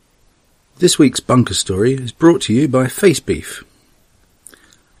This week's bunker story is brought to you by Facebeef.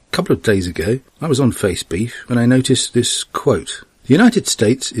 A couple of days ago, I was on Facebeef when I noticed this quote. The United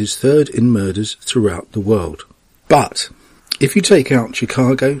States is third in murders throughout the world. But if you take out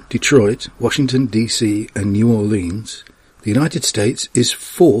Chicago, Detroit, Washington, D.C. and New Orleans, the United States is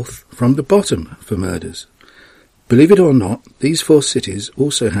fourth from the bottom for murders. Believe it or not, these four cities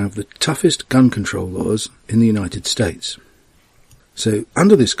also have the toughest gun control laws in the United States. So,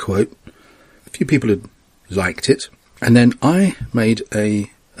 under this quote, a few people had liked it, and then I made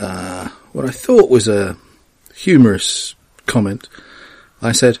what I thought was a humorous comment.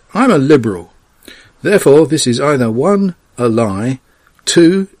 I said, I'm a liberal. Therefore, this is either 1, a lie,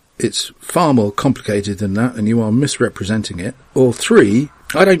 2, it's far more complicated than that and you are misrepresenting it, or 3,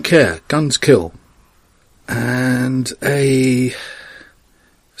 I don't care, guns kill. And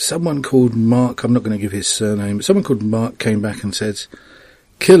someone called Mark, I'm not going to give his surname, but someone called Mark came back and said,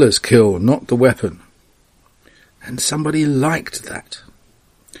 killers kill, not the weapon. And somebody liked that.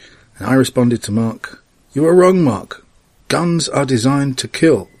 And I responded to Mark, you are wrong, Mark. Guns are designed to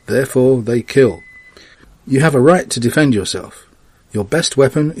kill, therefore they kill. You have a right to defend yourself. Your best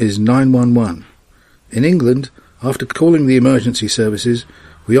weapon is 911. In England, after calling the emergency services,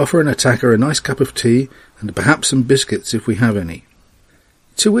 we offer an attacker a nice cup of tea and perhaps some biscuits if we have any.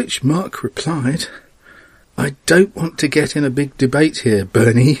 To which Mark replied, I don't want to get in a big debate here,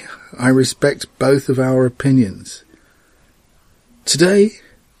 Bernie. I respect both of our opinions. Today,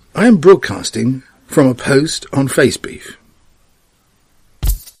 I am broadcasting from a post on Facebeef.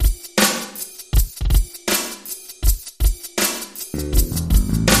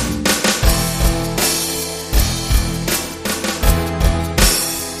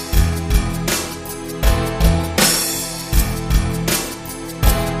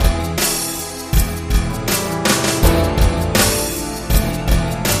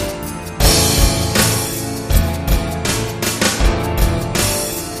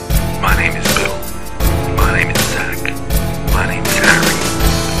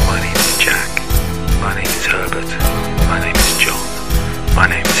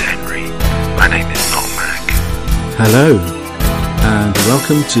 Hello, and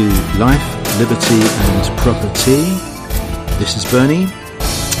welcome to Life, Liberty and Property. This is Bernie,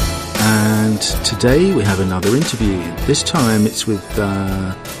 and today we have another interview. This time it's with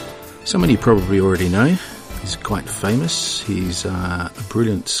someone you probably already know. He's quite famous. He's a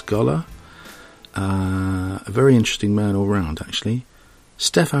brilliant scholar, a very interesting man all round, actually.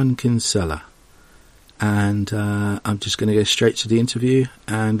 Stefan Kinsella. And I'm just going to go straight to the interview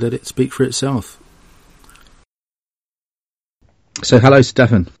and let it speak for itself. So, hello,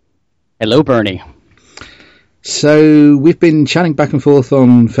 Stefan. Hello, Bernie. So, we've been chatting back and forth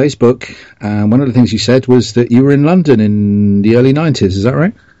on Facebook, and one of the things you said was that you were in London in the early 90s, is that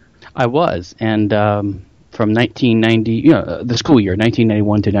right? I was, and from 1990, the school year,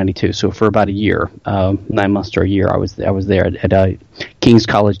 1991 to 92, so for about a year, 9 months or a year, I was there at King's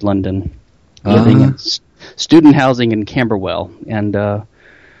College London, living in student housing in Camberwell, and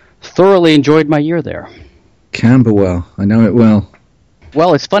thoroughly enjoyed my year there. Camberwell, I know it well.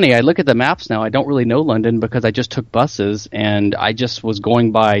 Well, it's funny. I look at the maps now. I don't really know London because I just took buses, and I just was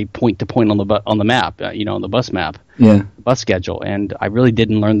going by point to point on the map, on the bus map, bus schedule, and I really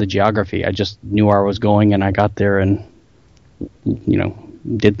didn't learn the geography. I just knew where I was going, and I got there and,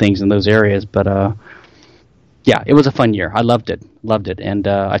 did things in those areas. But yeah, it was a fun year. I loved it, and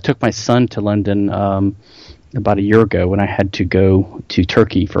I took my son to London about a year ago when I had to go to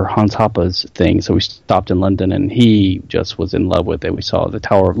Turkey for Hans Hoppe's thing. So we stopped in London, and he just was in love with it. We saw the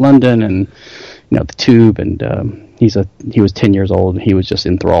Tower of London and, the Tube, and he was 10 years old, and he was just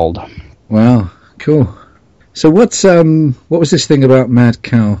enthralled. Wow, cool. So what was this thing about Mad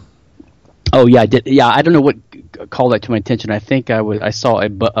Cow? Oh, yeah, I did. Yeah, I don't know what called that to my attention. I think I saw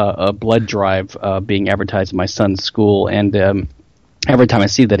a blood drive being advertised at my son's school, and every time I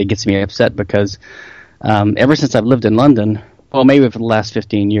see that, it gets me upset because ever since I've lived in London, well, maybe for the last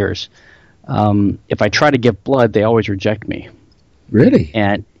 15 years, if I try to give blood, they always reject me. Really?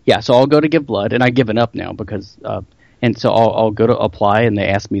 And yeah, so I'll go to give blood, and I've given up now because, and so I'll go to apply, and they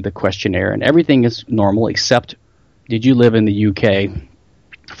ask me the questionnaire, and everything is normal except, did you live in the UK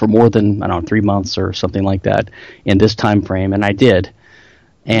for more than 3 months or something like that in this time frame? And I did,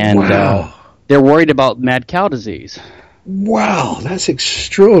 and they're worried about mad cow disease. Wow, that's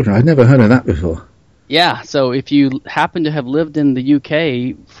extraordinary. I'd never heard of that before. Yeah, so if you happen to have lived in the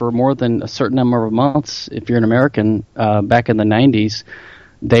UK for more than a certain number of months, if you're an American, back in the 90s,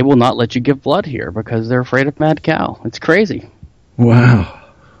 they will not let you give blood here because they're afraid of mad cow. It's crazy. Wow.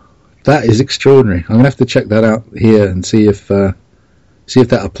 That is extraordinary. I'm going to have to check that out here and see if See if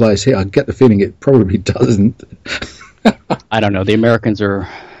that applies here. I get the feeling it probably doesn't. I don't know. The Americans are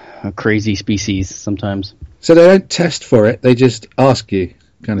a crazy species sometimes. So they don't test for it. They just ask you.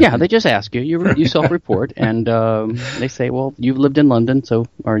 Yeah, they just ask you. You self-report, and they say, "Well, you've lived in London,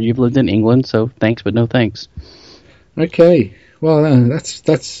 or you've lived in England, so thanks, but no thanks." Okay. Well,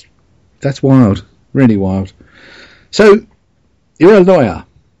 that's wild. Really wild. So you're a lawyer,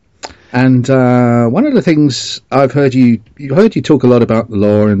 and one of the things I've heard you talk a lot about the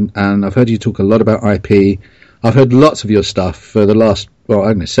law, and I've heard you talk a lot about IP. I've heard lots of your stuff for the last,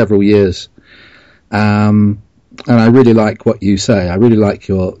 several years. And I really like what you say. I really like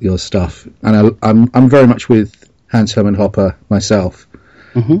your stuff, and I'm very much with Hans Hermann Hoppe myself.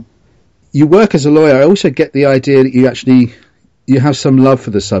 Mm-hmm. You work as a lawyer. I also get the idea that you have some love for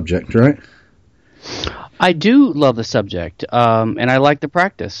the subject, right? I do love the subject, and I like the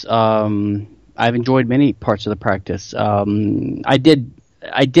practice. I've enjoyed many parts of the practice. I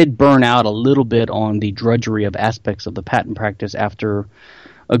did burn out a little bit on the drudgery of aspects of the patent practice after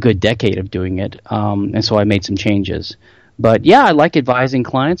a good decade of doing it, and so I made some changes. But yeah, I like advising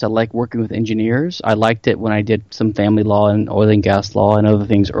clients. I like working with engineers. I liked it when I did some family law and oil and gas law and other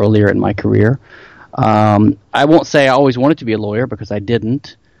things earlier in my career. I won't say I always wanted to be a lawyer, because I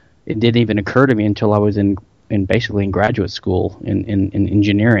didn't. It didn't even occur to me until I was in graduate school in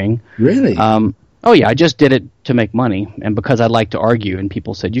engineering. Really? Oh yeah, I just did it to make money, and because I like to argue, and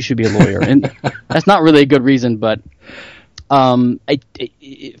people said you should be a lawyer, and that's not really a good reason, but.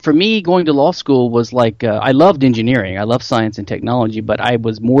 For me, going to law school was like, I loved engineering. I loved science and technology, but I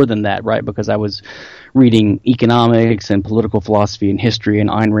was more than that, right? Because I was reading economics and political philosophy and history and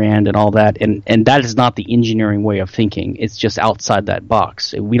Ayn Rand and all that. And that is not the engineering way of thinking. It's just outside that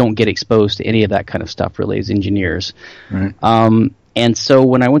box. We don't get exposed to any of that kind of stuff really as engineers. Right. And so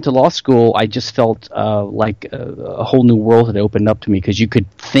when I went to law school, I just felt like a whole new world had opened up to me, because you could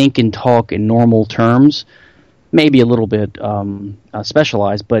think and talk in normal terms. Maybe a little bit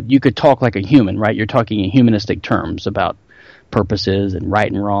specialized, but you could talk like a human, right? You're talking in humanistic terms about purposes and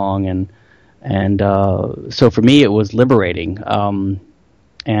right and wrong, and so for me it was liberating. I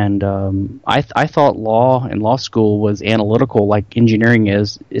thought law and law school was analytical, like engineering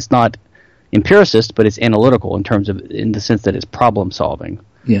is. It's not empiricist, but it's analytical in the sense that it's problem solving.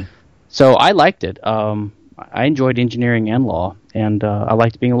 Yeah. So I liked it. I enjoyed engineering and law, and I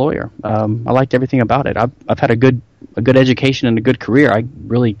liked being a lawyer. I liked everything about it. I've had a good education and a good career. I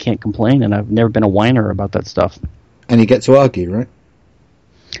really can't complain, and I've never been a whiner about that stuff. And you get to argue, right?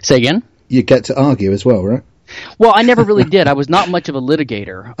 Say again? You get to argue as well, right? Well, I never really did. I was not much of a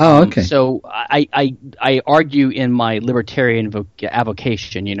litigator. Oh, okay. So I argue in my libertarian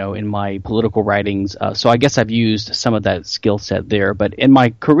avocation, in my political writings. So I guess I've used some of that skill set there. But in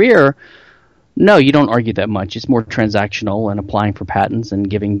my career, no, you don't argue that much. It's more transactional and applying for patents and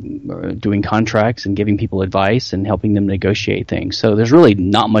doing contracts and giving people advice and helping them negotiate things. So there's really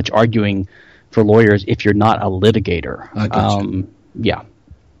not much arguing for lawyers if you're not a litigator. I gotcha. Yeah.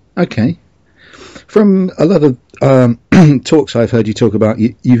 Okay. From a lot of talks I've heard you talk about,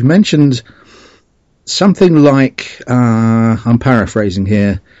 you've mentioned something like, I'm paraphrasing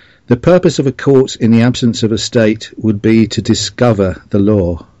here, the purpose of a court in the absence of a state would be to discover the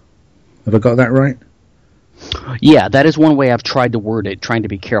law. Have I got that right? Yeah, that is one way I've tried to word it, trying to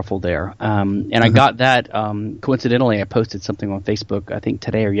be careful there. And I got that, coincidentally, I posted something on Facebook, I think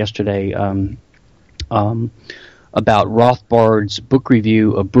today or yesterday, about Rothbard's book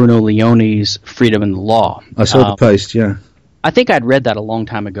review of Bruno Leoni's Freedom in the Law. I saw the post, yeah. I think I'd read that a long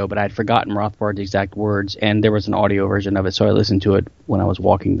time ago, but I'd forgotten Rothbard's exact words, and there was an audio version of it, so I listened to it when I was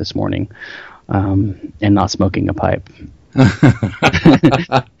walking this morning, and not smoking a pipe. I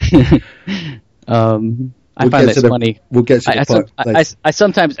find that funny. We'll get to the pipe. I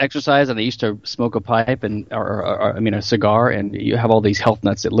sometimes exercise, and I used to smoke a pipe or a cigar, and you have all these health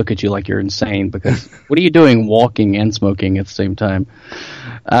nuts that look at you like you're insane because what are you doing walking and smoking at the same time?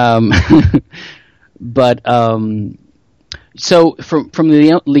 So from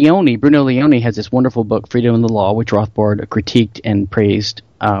Leoni, Bruno Leoni has this wonderful book, Freedom in the Law, which Rothbard critiqued and praised.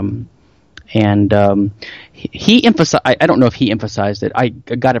 He emphasized, I don't know if he emphasized it. I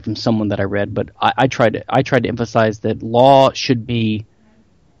got it from someone that I read, but I tried to emphasize that law should be,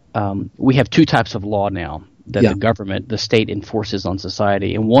 we have two types of law now that the government, the state enforces on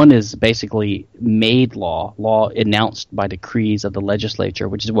society. And one is basically made law announced by decrees of the legislature,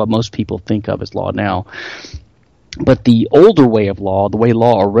 which is what most people think of as law now. But the older way of law, the way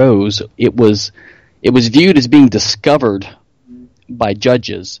law arose, it was viewed as being discovered by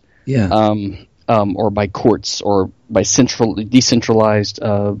judges. or by courts or by decentralized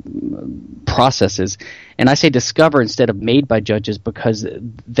processes. And I say discover instead of made by judges because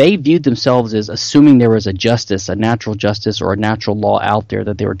they viewed themselves as assuming there was a justice, a natural justice or a natural law out there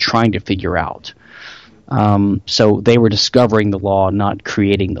that they were trying to figure out. So they were discovering the law, not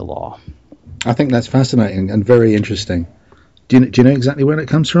creating the law. I think that's fascinating and very interesting. Do you know exactly where it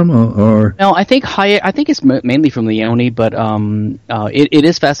comes from, or? No, I think Hayek. I think it's mainly from Leone, but it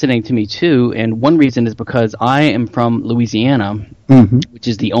is fascinating to me too. And one reason is because I am from Louisiana, which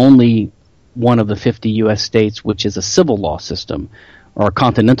is the only one of the 50 U.S. states which is a civil law system, or a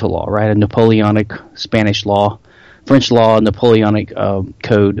continental law, right? A Napoleonic Spanish law, French law, Napoleonic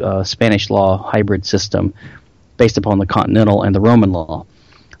code, Spanish law hybrid system, based upon the continental and the Roman law.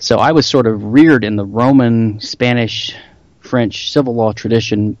 So I was sort of reared in the Roman, Spanish, French civil law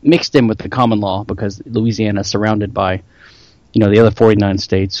tradition mixed in with the common law because Louisiana is surrounded by, the other 49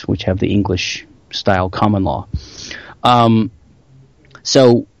 states which have the English style common law.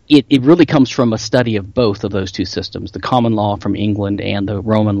 So it really comes from a study of both of those two systems, the common law from England and the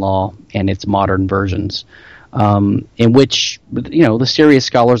Roman law and its modern versions, in which, the serious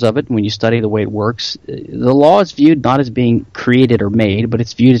scholars of it, when you study the way it works, the law is viewed not as being created or made, but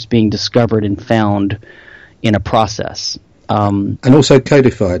it's viewed as being discovered and found in a process. And also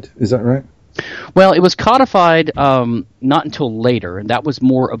codified, is that right? Well, it was codified not until later, and that was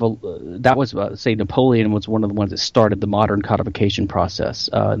more of say Napoleon was one of the ones that started the modern codification process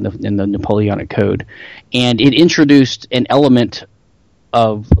in the Napoleonic Code, and it introduced an element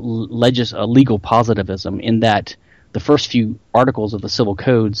of legal positivism in that the first few articles of the civil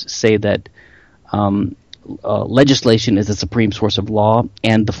codes say that legislation is the supreme source of law,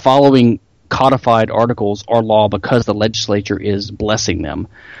 and the following codified articles are law because the legislature is blessing them.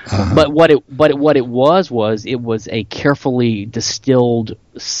 But what it was a carefully distilled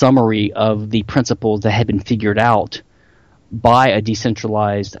summary of the principles that had been figured out by a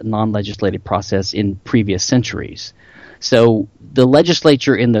decentralized non-legislative process in previous centuries. So the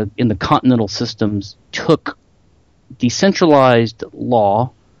legislature in the continental systems took decentralized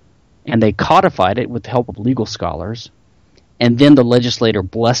law and they codified it with the help of legal scholars. And then the legislator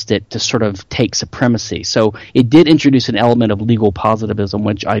blessed it to sort of take supremacy. So it did introduce an element of legal positivism,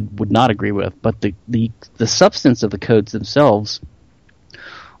 which I would not agree with. But the substance of the codes themselves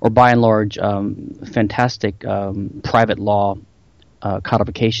are by and large fantastic private law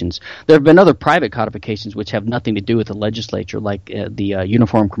codifications. There have been other private codifications which have nothing to do with the legislature, like the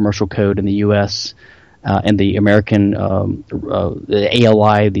Uniform Commercial Code in the U.S., and the American the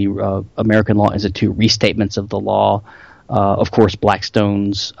ALI, the American Law Institute restatements of the law. Of course,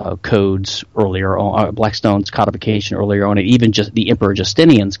 Blackstone's codes earlier on, Blackstone's codification earlier on, and even just the Emperor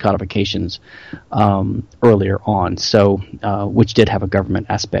Justinian's codifications earlier on. So, which did have a government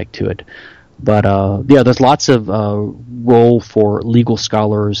aspect to it. But there's lots of role for legal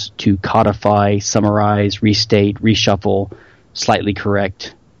scholars to codify, summarize, restate, reshuffle, slightly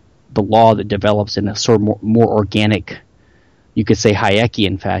correct the law that develops in a sort of more organic, you could say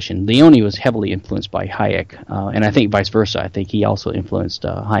Hayekian fashion. Leone was heavily influenced by Hayek, and I think vice versa. I think he also influenced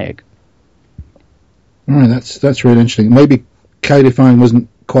Hayek. All right, that's really interesting. Maybe codifying wasn't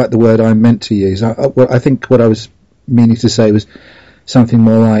quite the word I meant to use. I think what I was meaning to say was something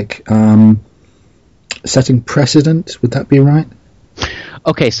more like setting precedent. Would that be right?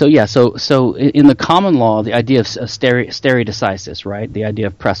 Okay, so yeah, so in the common law, the idea of stare decisis, right? The idea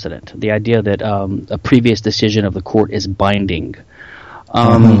of precedent, the idea that a previous decision of the court is binding.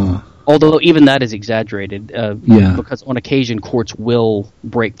 Although even that is exaggerated, because on occasion courts will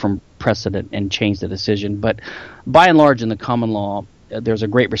break from precedent and change the decision. But by and large, in the common law, there's a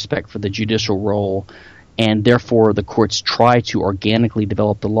great respect for the judicial role, and therefore the courts try to organically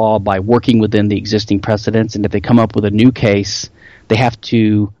develop the law by working within the existing precedents. And if they come up with a new case, they have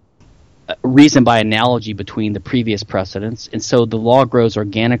to reason by analogy between the previous precedents, and so the law grows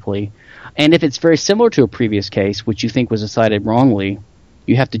organically. And if it's very similar to a previous case, which you think was decided wrongly,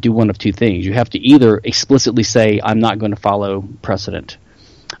 you have to do one of two things. You have to either explicitly say, I'm not going to follow precedent,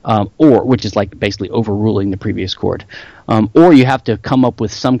 or which is like basically overruling the previous court, or you have to come up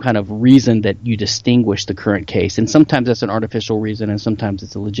with some kind of reason that you distinguish the current case. And sometimes that's an artificial reason, and sometimes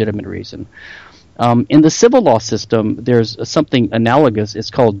it's a legitimate reason. In the civil law system, there's something analogous. It's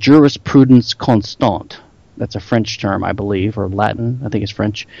called jurisprudence constante. That's a French term, I believe, or Latin. I think it's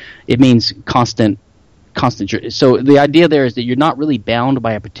French. It means constant. So the idea there is that you're not really bound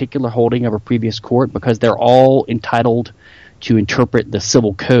by a particular holding of a previous court because they're all entitled to interpret the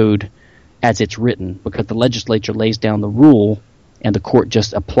civil code as it's written, because the legislature lays down the rule and the court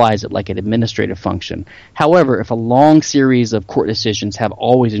just applies it like an administrative function. However, if a long series of court decisions have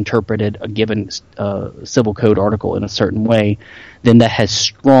always interpreted a given civil code article in a certain way, then that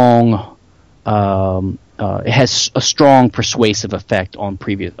has it has a strong persuasive effect on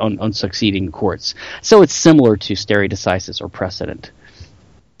on succeeding courts. So it's similar to stare decisis or precedent.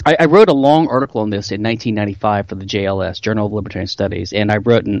 I wrote a long article on this in 1995 for the JLS, Journal of Libertarian Studies, and I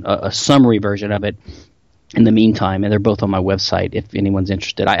wrote a summary version of it in the meantime, and they're both on my website if anyone's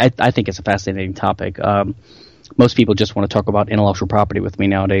interested. I think it's a fascinating topic. Most people just want to talk about intellectual property with me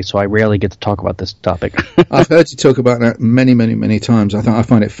nowadays, so I rarely get to talk about this topic. I've heard you talk about that many, many, many times. I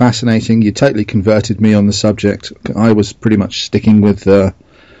find it fascinating. You totally converted me on the subject. I was pretty much sticking with I've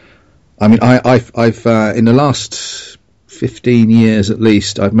in the last 15 years at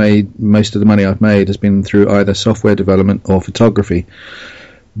least, I've made most of the money I've made has been through either software development or photography,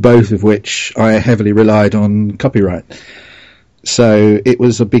 both of which I heavily relied on copyright. So it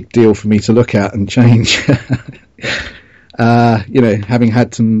was a big deal for me to look at and change, having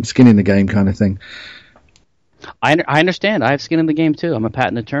had some skin in the game kind of thing. I understand. I have skin in the game too. I'm a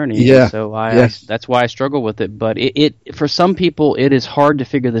patent attorney, so that's why I struggle with it. But it for some people, it is hard to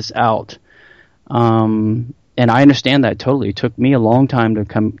figure this out. And I understand that totally. It took me a long time to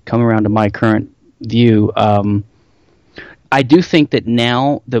come around to my current view. I do think that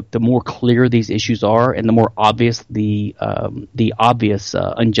now the more clear these issues are, and the more obvious the obvious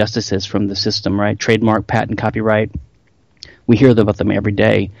injustices from the system, right? Trademark, patent, copyright. We hear about them every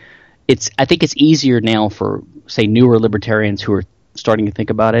day. I think it's easier now for, say, newer libertarians who are starting to think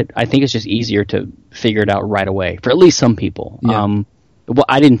about it. I think it's just easier to figure it out right away for at least some people. Yeah. Well,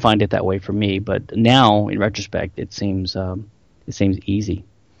 I didn't find it that way for me, but now in retrospect, it seems easy.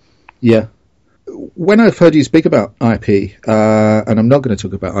 Yeah. When I've heard you speak about IP, and I'm not going to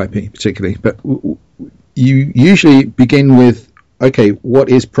talk about IP particularly, but you usually begin with, okay, what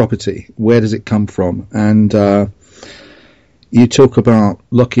is property? Where does it come from? And you talk about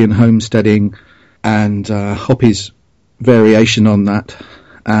Lockean homesteading and Hoppy's variation on that.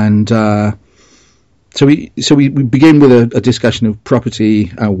 And so we begin with a discussion of property,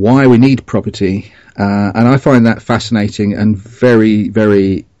 why we need property, and I find that fascinating and very,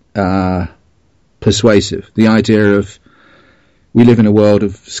 very persuasive. The idea of we live in a world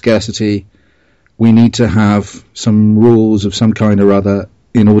of scarcity. We need to have some rules of some kind or other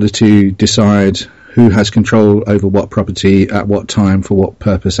in order to decide who has control over what property at what time for what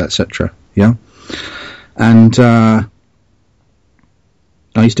purpose, etc. Yeah, and are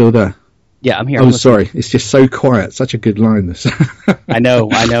you still there? Yeah, I'm here. Oh, sorry. It's just so quiet. Such a good line, this. I know.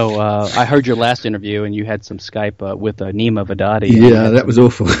 I heard your last interview, and you had some Skype with Nima Vadadi. Yeah, that was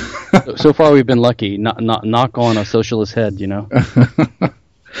awful. So far, we've been lucky. Knock on a socialist head,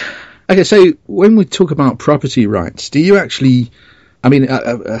 Okay, so when we talk about property rights, do you actually... I mean,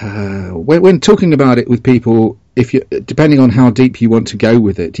 when talking about it with people, depending on how deep you want to go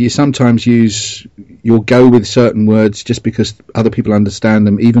with it, do you sometimes you'll go with certain words just because other people understand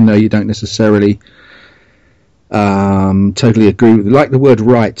them, even though you don't necessarily totally agree with it, like the word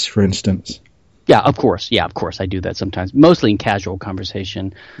rights, for instance? Yeah, of course. I do that sometimes, mostly in casual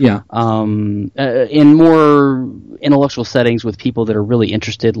conversation. Yeah. In more intellectual settings with people that are really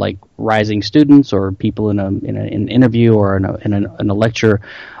interested, like rising students or people in an interview or in a lecture,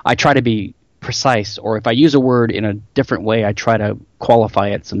 I try to be precise. Or if I use a word in a different way, I try to qualify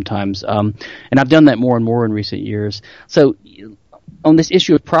it sometimes. And I've done that more and more in recent years. So on this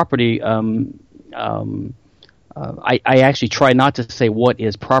issue of property, I actually try not to say what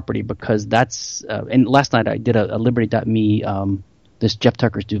is property because that's and last night I did a Liberty.me this Jeff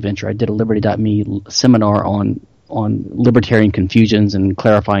Tucker's new venture. I did a Liberty.me seminar on libertarian confusions and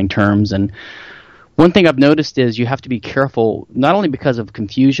clarifying terms. And one thing I've noticed is you have to be careful not only because of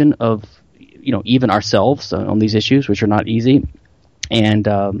confusion of even ourselves on these issues, which are not easy, and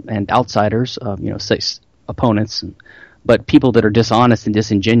outsiders, say opponents. But people that are dishonest and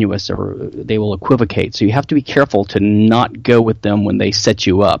disingenuous, or they will equivocate. So you have to be careful to not go with them when they set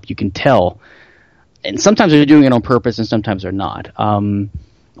you up. You can tell. And sometimes they're doing it on purpose and sometimes they're not. On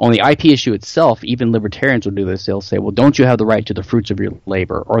the IP issue itself, even libertarians will do this. They'll say, well, don't you have the right to the fruits of your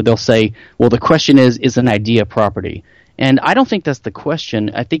labor? Or they'll say, well, the question is an idea property? And I don't think that's the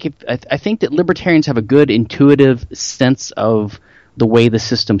question. I think that libertarians have a good intuitive sense of the way the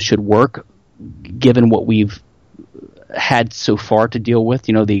system should work, given what we've had so far to deal with,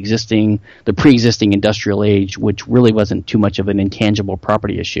 the pre-existing industrial age, which really wasn't too much of an intangible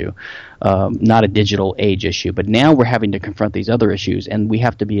property issue, not a digital age issue. But now we're having to confront these other issues, and we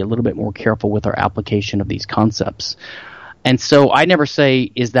have to be a little bit more careful with our application of these concepts. And so I never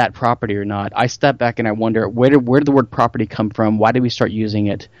say, is that property or not? I step back and I wonder, where did the word property come from? Why did we start using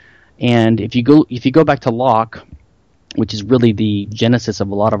it? And if you go back to Locke, which is really the genesis of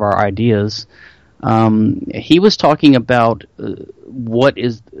a lot of our ideas, he was talking about who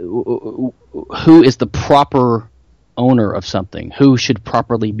is the proper owner of something, who should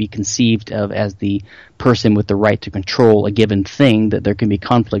properly be conceived of as the person with the right to control a given thing that there can be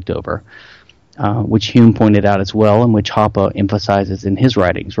conflict over, which Hume pointed out as well, and which Hoppe emphasizes in his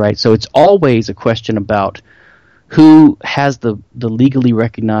writings, right? So it's always a question about who has the legally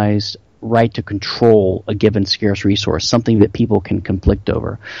recognized right to control a given scarce resource, something that people can conflict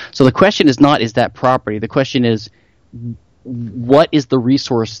over. So the question is not, is that property? The question is, what is the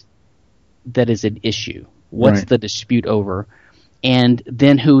resource that is at issue? What's the dispute over? And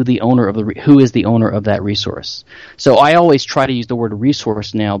then who is the owner of that resource? So I always try to use the word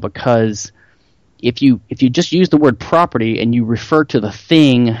resource now, because if you just use the word property and you refer to the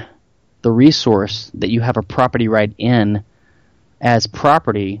thing, the resource that you have a property right in as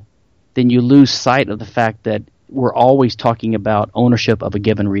property, then you lose sight of the fact that we're always talking about ownership of a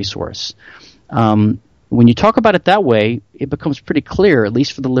given resource. When you talk about it that way, it becomes pretty clear, at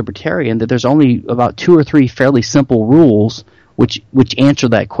least for the libertarian, that there's only about 2 or 3 fairly simple rules which answer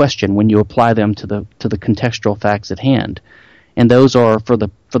that question when you apply them to the contextual facts at hand. And those are, for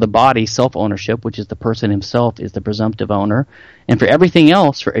the body, self-ownership, which is the person himself is the presumptive owner. And for everything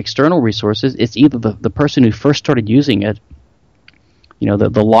else, for external resources, it's either the person who first started using it, the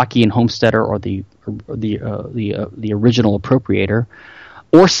Lockean homesteader or the original appropriator,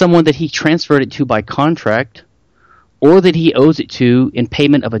 or someone that he transferred it to by contract, or that he owes it to in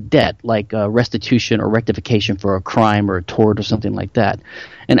payment of a debt, like restitution or rectification for a crime or a tort or something like that.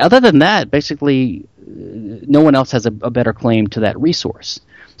 And other than that, basically, no one else has a better claim to that resource.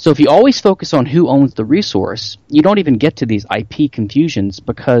 So if you always focus on who owns the resource, you don't even get to these IP confusions,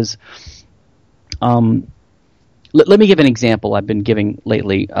 because let me give an example I've been giving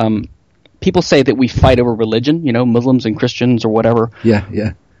lately. People say that we fight over religion, Muslims and Christians or whatever.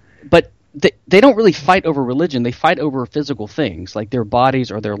 Yeah. But they don't really fight over religion. They fight over physical things, like their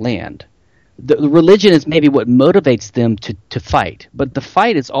bodies or their land. The religion is maybe what motivates them to fight, but the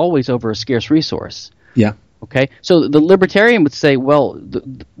fight is always over a scarce resource. Yeah. Okay? So the libertarian would say, well,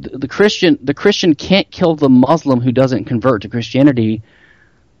 the Christian can't kill the Muslim who doesn't convert to Christianity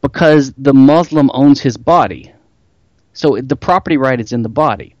because the Muslim owns his body. So the property right is in the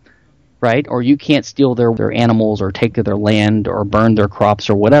body, right? Or you can't steal their animals or take their land or burn their crops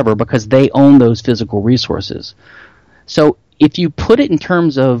or whatever, because they own those physical resources. So if you put it in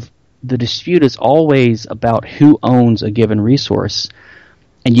terms of the dispute is always about who owns a given resource,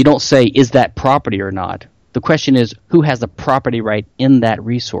 and you don't say, is that property or not? The question is, who has the property right in that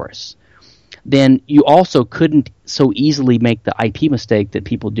resource? Then you also couldn't so easily make the IP mistake that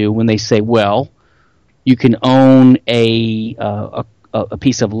people do when they say, well, you can own a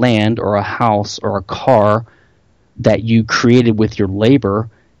piece of land or a house or a car that you created with your labor,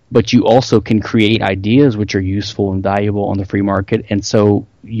 but you also can create ideas which are useful and valuable on the free market, and so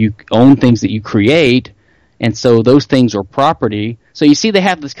you own things that you create, and so those things are property. So you see they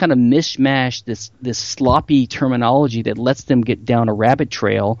have this kind of mishmash, this sloppy terminology that lets them get down a rabbit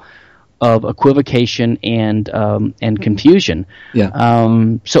trail of equivocation and confusion.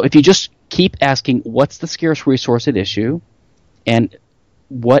 Yeah. So if you just keep asking, what's the scarce resource at issue, and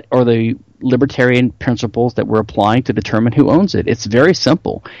what are the libertarian principles that we're applying to determine who owns it? It's very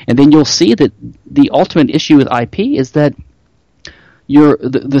simple. And then you'll see that the ultimate issue with IP is that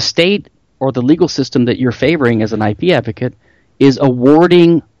the state or the legal system that you're favoring as an IP advocate is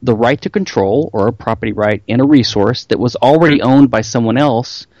awarding the right to control or a property right in a resource that was already owned by someone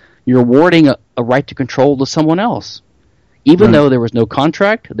else. You're awarding a right to control to someone else, even though there was no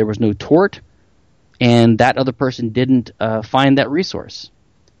contract, there was no tort, and that other person didn't find that resource.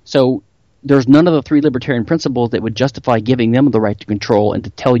 So there's none of the 3 libertarian principles that would justify giving them the right to control and to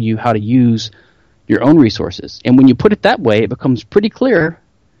tell you how to use your own resources. And when you put it that way, it becomes pretty clear,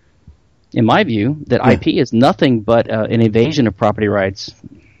 in my view, that IP is nothing but an evasion of property rights.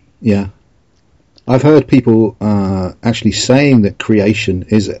 Yeah. I've heard people actually saying that creation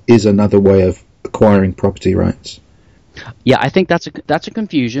is another way of acquiring property rights. Yeah, I think that's a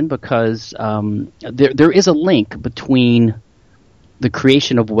confusion, because there is a link between the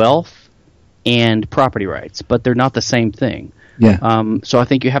creation of wealth and property rights, but they're not the same thing. Yeah. So I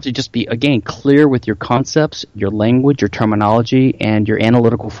think you have to just be, again, clear with your concepts, your language, your terminology, and your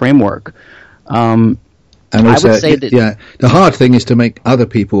analytical framework. And also, I would say that, yeah, the hard thing is to make other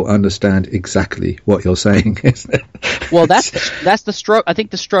people understand exactly what you're saying. Isn't it? Well, that's the struggle. I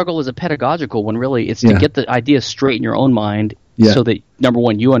think the struggle is a pedagogical one. Really, it's to get the ideas straight in your own mind, so that number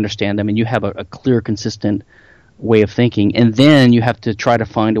one, you understand them and you have a clear, consistent way of thinking, and then you have to try to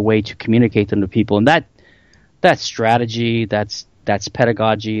find a way to communicate them to people. And that's strategy. That's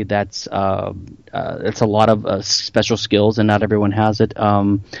pedagogy. That's a lot of special skills, and not everyone has it.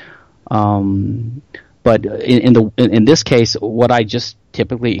 But in this case, what I just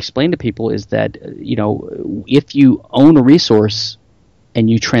typically explain to people is that, if you own a resource and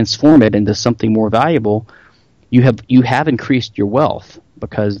you transform it into something more valuable, you have increased your wealth,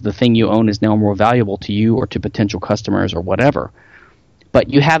 because the thing you own is now more valuable to you or to potential customers or whatever.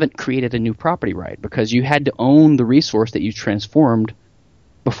 But you haven't created a new property right, because you had to own the resource that you transformed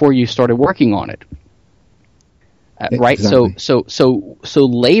before you started working on it. Right? Exactly. So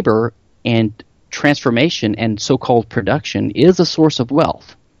labor and transformation and so-called production is a source of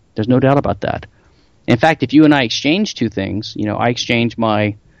wealth. There's no doubt about that. In fact, if you and I exchange two things, I exchange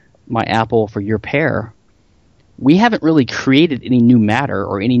my apple for your pear, we haven't really created any new matter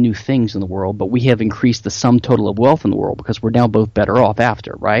or any new things in the world, but we have increased the sum total of wealth in the world, because we're now both better off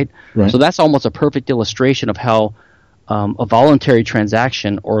after, right? So that's almost a perfect illustration of how a voluntary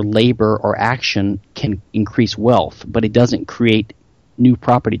transaction or labor or action can increase wealth, but it doesn't create new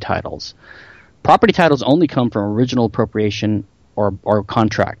property titles. Property titles only come from original appropriation or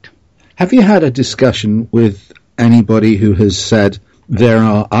contract. Have you had a discussion with anybody who has said there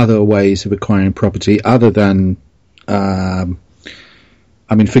are other ways of acquiring property other than,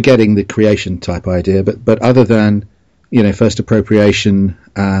 forgetting the creation type idea, but other than, first appropriation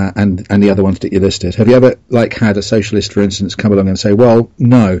and the other ones that you listed? Have you ever had a socialist, for instance, come along and say, well,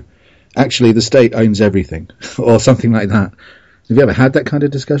 no, actually the state owns everything, or something like that? Have you ever had that kind of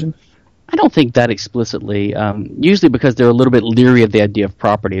discussion? I don't think that explicitly, usually because they're a little bit leery of the idea of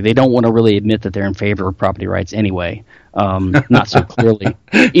property. They don't want to really admit that they're in favor of property rights anyway, not so clearly.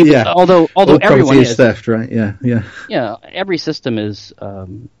 Although everyone is theft, right? Yeah. Yeah, every system is a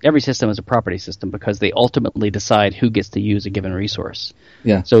property system, because they ultimately decide who gets to use a given resource.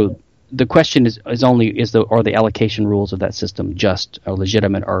 Yeah. So the question are the allocation rules of that system just or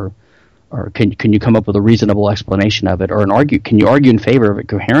legitimate, or can you come up with a reasonable explanation of it, or can you argue in favor of it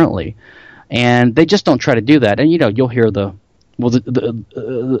coherently? And they just don't try to do that. And you'll hear the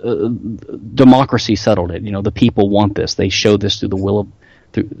democracy settled it. The people want this. They show this through the will of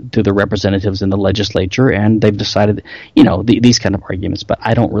through the representatives in the legislature, and they've decided these kind of arguments. But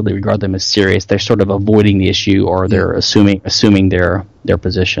I don't really regard them as serious. They're sort of avoiding the issue, or they're assuming their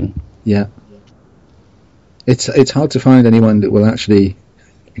position. Yeah, it's hard to find anyone that will actually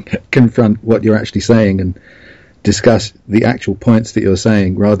confront what you're actually saying and discuss the actual points that you're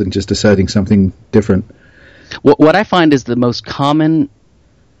saying, rather than just asserting something different. What I find is the most common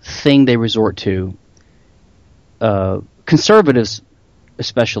thing they resort to, conservatives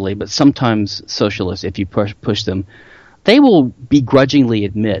especially, but sometimes socialists, if you push them, they will begrudgingly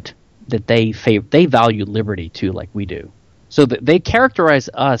admit that they value liberty too, like we do. So they characterize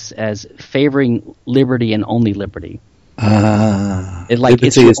us as favoring liberty and only liberty. Liberty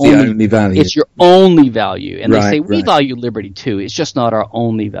is the only value. It's your only value. And they say, we value liberty too. It's just not our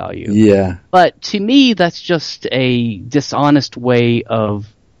only value. Yeah. But to me, that's just a dishonest way of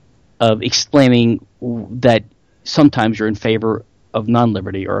explaining that sometimes you're in favor of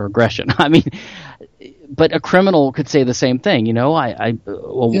non-liberty or aggression. I mean, but a criminal could say the same thing.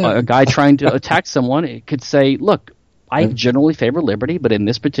 A guy trying to attack someone could say, look, I generally favor liberty, but in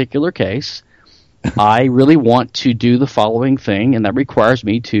this particular case, I really want to do the following thing, and that requires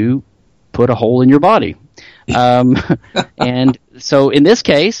me to put a hole in your body. And so in this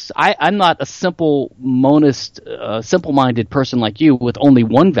case, I'm not a simple monist, simple-minded person like you with only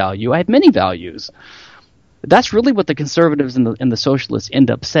one value. I have many values. That's really what the conservatives and the socialists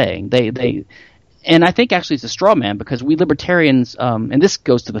end up saying. And I think actually it's a straw man, because we libertarians, and this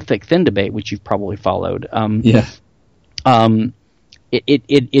goes to the thick-thin debate, which you've probably followed.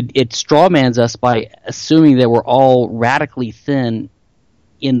 It strawmans us by assuming that we're all radically thin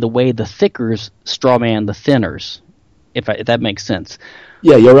in the way the thickers strawman the thinners, if that makes sense.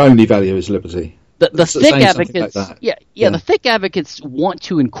 Yeah, your only value is liberty. The thick advocates, like the thick advocates want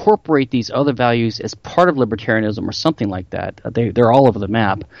to incorporate these other values as part of libertarianism or something like that. They're all over the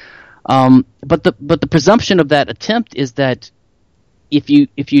map. But the presumption of that attempt is that if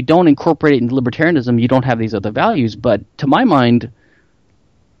you don't incorporate it into libertarianism, you don't have these other values. But to my mind,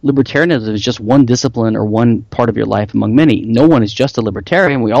 libertarianism is just one discipline or one part of your life among many. No one is just a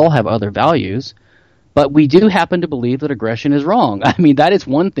libertarian. We all have other values. But we do happen to believe that aggression is wrong. I mean, that is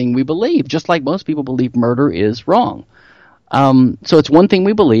one thing we believe, just like most people believe murder is wrong. So it's one thing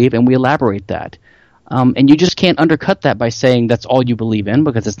we believe, and we elaborate that. And you just can't undercut that by saying that's all you believe in,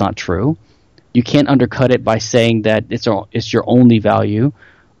 because it's not true. You can't undercut it by saying that it's your only value.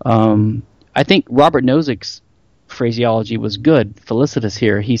 I think Robert Nozick's phraseology was good, felicitous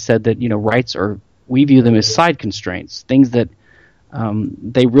here. He said that, rights we view them as side constraints, things that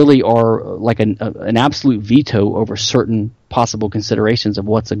they really are like an absolute veto over certain possible considerations of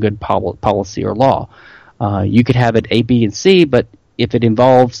what's a good policy or law. You could have it A, B, and C, but if it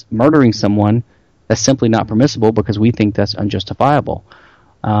involves murdering someone, that's simply not permissible because we think that's unjustifiable.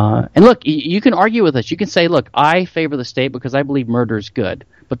 And look, you can argue with us. You can say, look, I favor the state because I believe murder is good.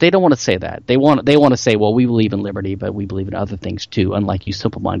 But they don't want to say that. They want to say, well, we believe in liberty, but we believe in other things too, unlike you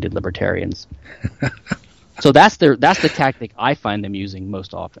simple-minded libertarians. So that's the tactic I find them using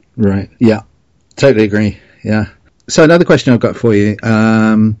most often. Right. Yeah. Totally agree. Yeah. So another question I've got for you.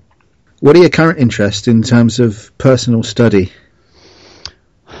 What are your current interests in terms of personal study?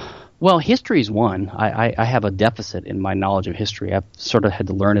 Well, history is one. I have a deficit in my knowledge of history. I've sort of had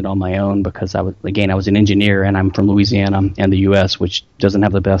to learn it on my own because I was an engineer, and I'm from Louisiana and the U.S., which doesn't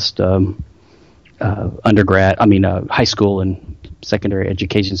have the best high school and secondary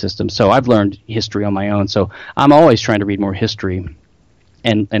education system. So I've learned history on my own. So I'm always trying to read more history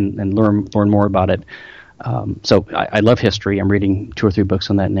and learn more about it. So I love history. I'm reading 2 or 3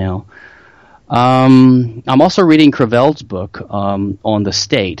 books on that now. I'm also reading Creveld's book on the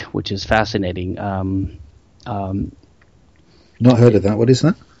state, which is fascinating. Not heard of that. What is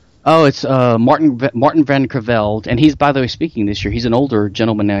that? Oh, it's Martin van Creveld, and he's, by the way, speaking this year. He's an older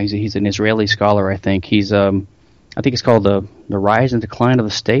gentleman now. He's an Israeli scholar, I think. He's I think it's called the Rise and Decline of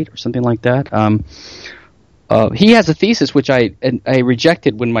the State or something like that. He has a thesis which I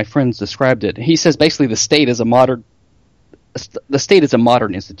rejected when my friends described it. He says basically the state is a modern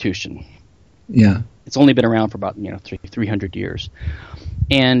institution. Yeah, it's only been around for about 300 years,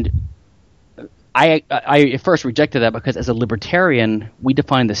 and I at first rejected that because as a libertarian we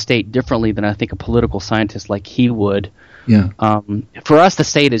define the state differently than I think a political scientist like he would. Yeah. For us, the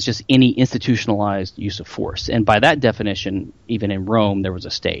state is just any institutionalized use of force, and by that definition, even in Rome there was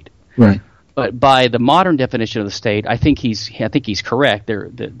a state. Right. But by the modern definition of the state, I think he's correct.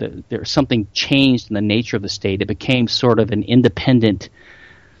 There's something changed in the nature of the state. It became sort of an independent.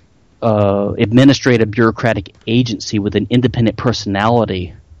 Administrative bureaucratic agency with an independent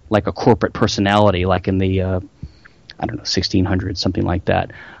personality, like a corporate personality, like in the 1600s, something like that.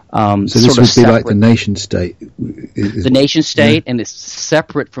 So this would be like the nation state. The nation state, yeah. And it's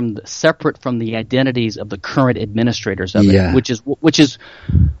separate from the identities of the current administrators of it, yeah. which is,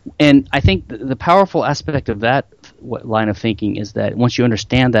 and I think the powerful aspect of that line of thinking is that once you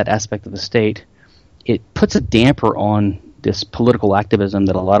understand that aspect of the state, it puts a damper on this political activism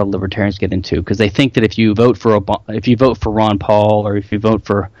that a lot of libertarians get into, because they think that if you vote for Ron Paul or if you vote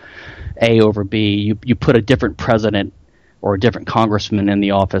for A over B, you put a different president or a different congressman in the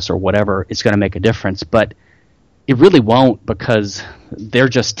office or whatever, it's going to make a difference. But it really won't, because they're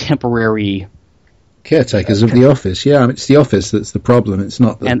just temporary caretakers of the office. Yeah, I mean, it's the office that's the problem. It's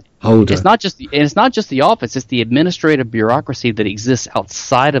not the holder. It's not just the office. It's the administrative bureaucracy that exists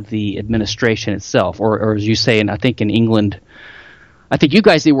outside of the administration itself, or as you say, and I think in England, I think you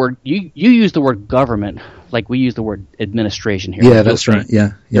guys you use the word government like we use the word administration here. Yeah, that's right.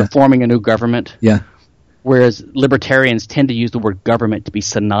 Yeah. You're forming a new government. Yeah. Whereas libertarians tend to use the word government to be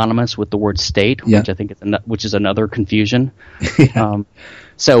synonymous with the word state, yeah. which I think is another confusion. Yeah.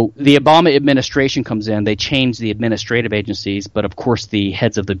 So the Obama administration comes in, they change the administrative agencies, but of course the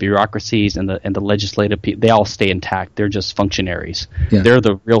heads of the bureaucracies and the legislative they all stay intact. They're just functionaries. Yeah. They're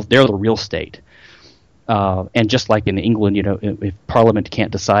the real state. And just like in England, if Parliament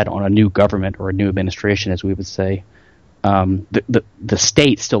can't decide on a new government or a new administration, as we would say, the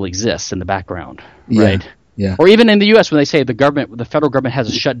state still exists in the background, right? Yeah. Or even in the U.S. when they say the federal government has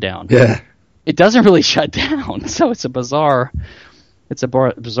a shutdown. Yeah. It doesn't really shut down. So it's a bizarre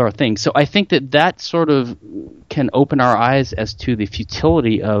thing. So I think that sort of can open our eyes as to the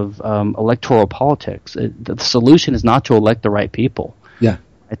futility of electoral politics. The solution is not to elect the right people. Yeah.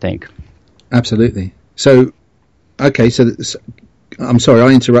 I think. Absolutely. So, okay. So I'm sorry, I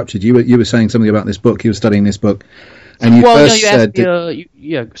interrupted you. You were saying something about this book. You were studying this book. And you said...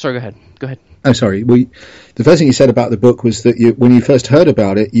 sorry, go ahead. Oh, sorry. Well, the first thing you said about the book was that when you first heard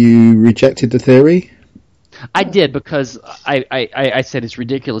about it, you rejected the theory? I did, because I said it's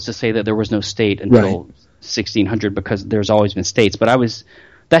ridiculous to say that there was no state until 1600, because there's always been states. But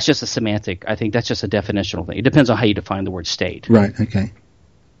that's just a semantic. I think that's just a definitional thing. It depends on how you define the word state. Right, okay.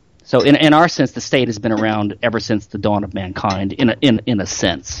 So in our sense, the state has been around ever since the dawn of mankind, in a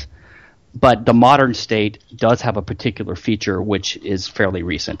sense. But the modern state does have a particular feature which is fairly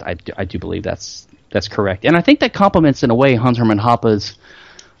recent. I do believe that's correct, and I think that complements in a way Hans Hermann Hoppe's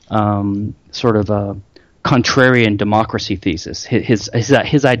sort of a contrarian democracy thesis.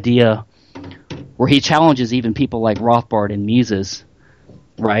 His idea, where he challenges even people like Rothbard and Mises,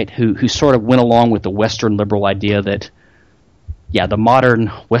 right, who sort of went along with the Western liberal idea that, yeah, the modern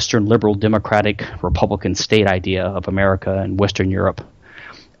Western liberal democratic Republican state idea of America and Western Europe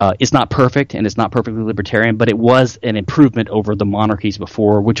is not perfect, and it's not perfectly libertarian, but it was an improvement over the monarchies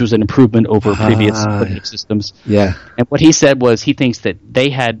before, which was an improvement over previous political systems. Yeah. And what he said was he thinks that they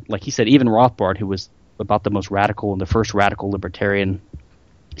had, like he said, even Rothbard, who was about the most radical and the first radical libertarian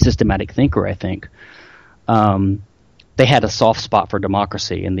systematic thinker, I think, they had a soft spot for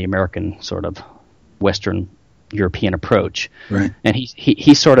democracy in the American sort of Western European approach. Right. And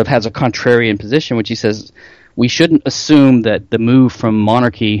he sort of has a contrarian position, which he says, we shouldn't assume that the move from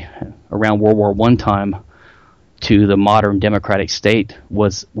monarchy around World War I time to the modern democratic state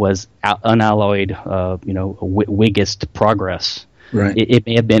was unalloyed, Whigist progress. Right. It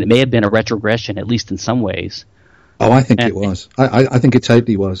may have been a retrogression, at least in some ways. Oh, I think it was. I think it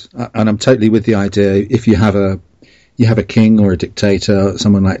totally was, and I'm totally with the idea. If you have a king or a dictator, or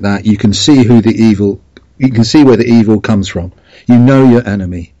someone like that, you can see where the evil comes from. You know your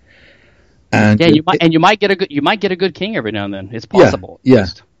enemy. And you might get a good king every now and then. It's possible. Yeah.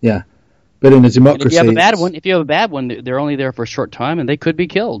 But in a democracy, if you have a bad one, they're only there for a short time, and they could be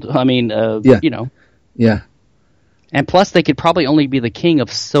killed. I mean, Yeah. And plus, they could probably only be the king of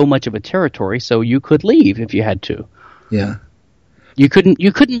so much of a territory, so you could leave if you had to. Yeah. You couldn't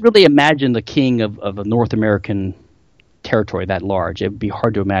really imagine the king of a North American territory that large. It would be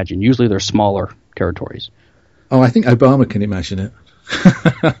hard to imagine. Usually, they're smaller territories. Oh, I think Obama can imagine it.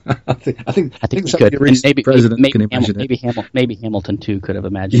 I think some of the recent presidents can imagine it. Maybe Hamilton too could have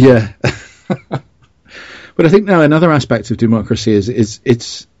imagined. Yeah. But I think now another aspect of democracy is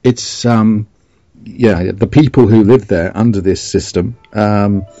it's the people who live there under this system,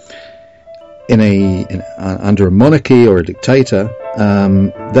 under a monarchy or a dictator,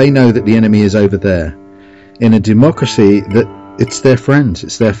 they know that the enemy is over there. In a democracy, that it's their friends,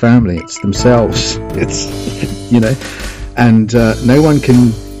 it's their family, it's themselves. And no one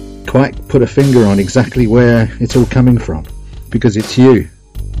can quite put a finger on exactly where it's all coming from, because it's you.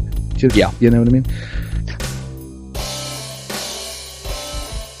 Yeah. You know what I mean?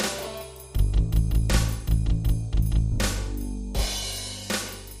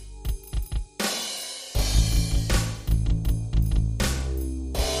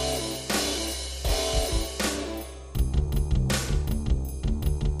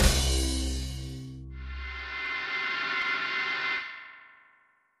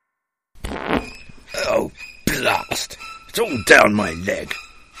 It's all down my leg.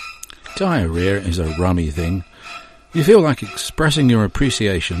 Diarrhea is a rummy thing. You feel like expressing your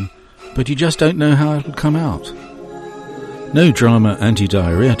appreciation, but you just don't know how it'll come out. No Drama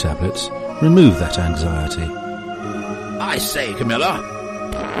anti-diarrhea tablets remove that anxiety. I say, Camilla,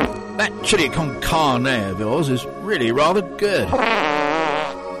 that chili con carne of yours is really rather good.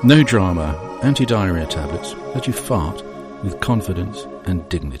 No Drama anti-diarrhea tablets let you fart with confidence and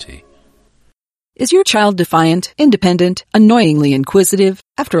dignity. Is your child defiant, independent, annoyingly inquisitive?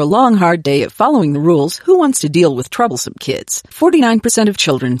 After a long, hard day of following the rules, who wants to deal with troublesome kids? 49% of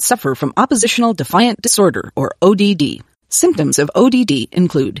children suffer from oppositional defiant disorder, or ODD. Symptoms of ODD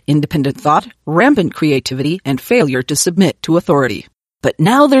include independent thought, rampant creativity, and failure to submit to authority. But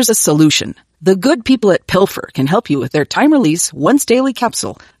now there's a solution. The good people at Pilfer can help you with their time-release, once-daily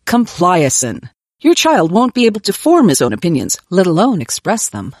capsule, Compliacin. Your child won't be able to form his own opinions, let alone express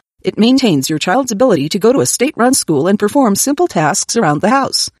them. It maintains your child's ability to go to a state-run school and perform simple tasks around the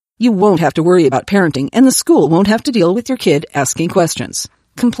house. You won't have to worry about parenting, and the school won't have to deal with your kid asking questions.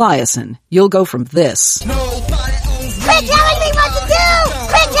 Compliacin. You'll go from this. Quit telling me what to do!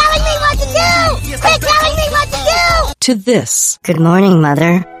 Quit telling me what to do! Quit telling me what to do! To this. Good morning,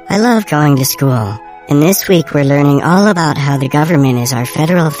 Mother. I love going to school. And this week we're learning all about how the government is our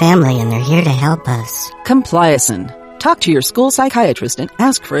federal family and they're here to help us. Compliacin. Talk to your school psychiatrist and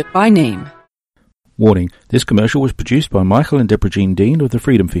ask for it by name. Warning, this commercial was produced by Michael and Deborah Jean Dean of the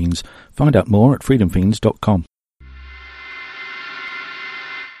Freedom Fiends. Find out more at freedomfiends.com.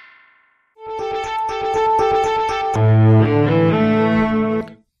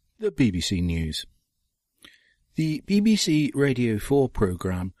 The BBC News. The BBC Radio 4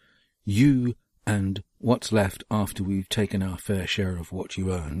 programme, You and What's Left After We've Taken Our Fair Share of What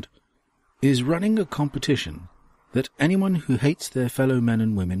You Earned, is running a competition that anyone who hates their fellow men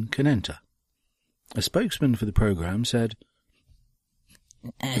and women can enter. A spokesman for the programme said,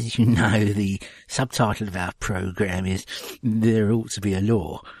 "As you know, the subtitle of our programme is There Ought to Be a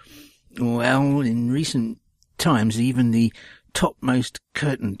Law. Well, in recent times, even the topmost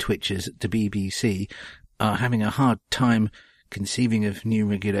curtain twitchers at the BBC are having a hard time conceiving of new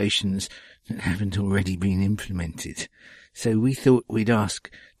regulations that haven't already been implemented. So we thought we'd ask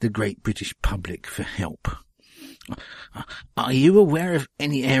the great British public for help. Are you aware of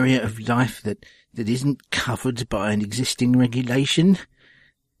any area of life that isn't covered by an existing regulation?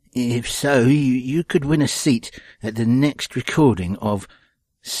 If so, you could win a seat at the next recording of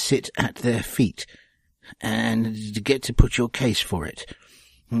Sit at Their Feet, and get to put your case for it.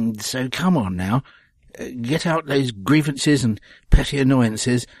 So come on now, get out those grievances and petty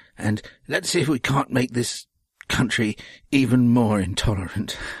annoyances, and let's see if we can't make this country even more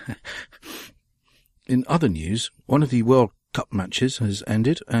intolerant." In other news, one of the World Cup matches has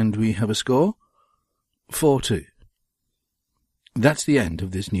ended, and we have a score 4-2. That's the end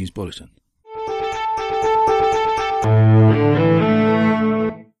of this news bulletin.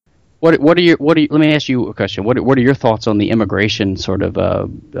 What are your let me ask you a question. What are your thoughts on the immigration sort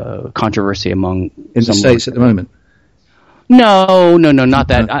of controversy among in the States at the moment? No, not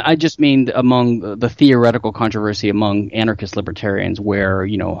that. I just mean among the theoretical controversy among anarchist libertarians, where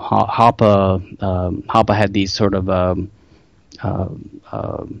Hoppe had these sort of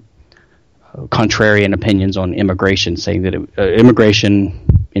contrarian opinions on immigration, saying that immigration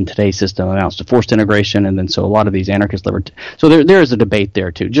in today's system amounts to forced integration, and then so a lot of these anarchist so there is a debate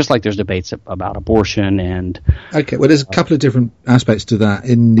there too, just like there's debates about abortion and. Okay, well, there's a couple of different aspects to that.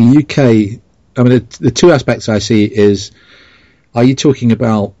 In the UK, I mean, the two aspects I see is, are you talking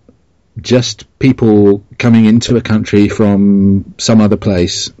about just people coming into a country from some other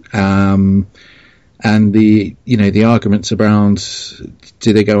place, and the arguments around,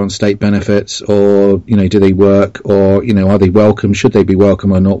 do they go on state benefits, or do they work, or are they welcome, should they be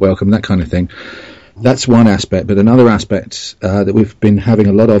welcome or not welcome, that kind of thing. That's one aspect. But another aspect that we've been having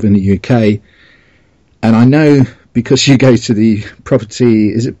a lot of in the UK, and I know because you go to the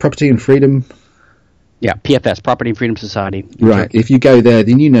Property and Freedom? Yeah, PFS, Property and Freedom Society. Right. If you go there,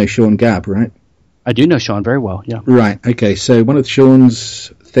 then you know Sean Gabb, right? I do know Sean very well, yeah. Right, okay. So one of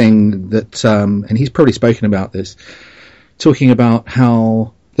Sean's thing that, and he's probably spoken about this, talking about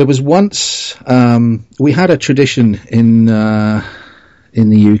how there was once, we had a tradition in the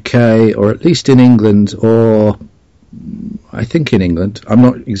UK, or at least in England, or I think in England, I'm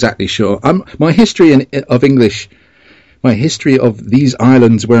not exactly sure. My history of English, my history of these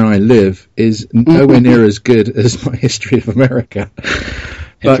islands where I live is nowhere near as good as my history of America.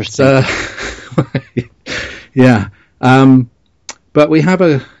 But, yeah. But we have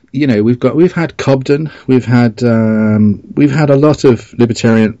we've had Cobden, we've had a lot of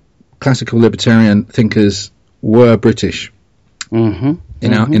classical libertarian thinkers were British in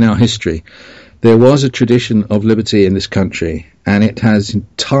our history. There was a tradition of liberty in this country, and it has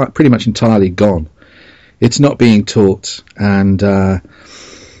pretty much entirely gone. It's not being taught, and I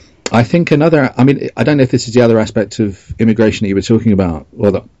think I don't know if this is the other aspect of immigration that you were talking about,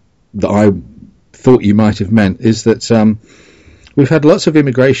 or that I thought you might have meant, is that we've had lots of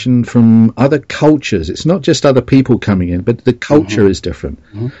immigration from other cultures. It's not just other people coming in, but the culture is different.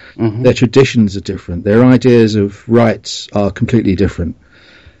 Their traditions are different. Their ideas of rights are completely different.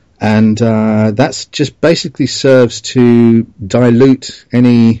 And that's just basically serves to dilutes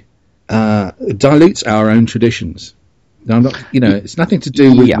our own traditions. Now, it's nothing to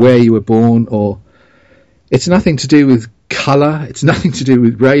do with where you were born, or it's nothing to do with colour, it's nothing to do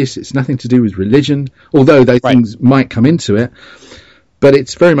with race, it's nothing to do with religion, although those things might come into it. But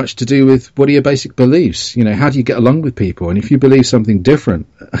it's very much to do with, what are your basic beliefs? How do you get along with people? And if you believe something different,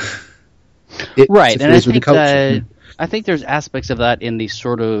 it interferes with the culture. I think there's aspects of that in the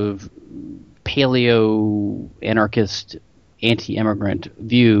sort of paleo-anarchist, anti-immigrant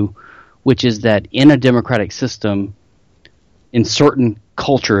view, which is that in a democratic system, in certain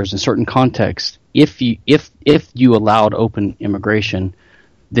cultures, in certain contexts, if you allowed open immigration,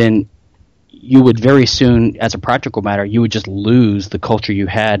 then you would very soon, as a practical matter, you would just lose the culture you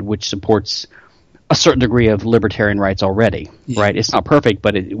had, which supports a certain degree of libertarian rights already, right? It's not perfect,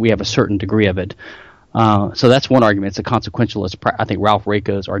 but we have a certain degree of it. So that's one argument. It's a consequentialist. I think Ralph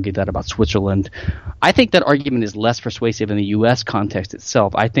Raico's argued that about Switzerland. I think that argument is less persuasive in the U.S. context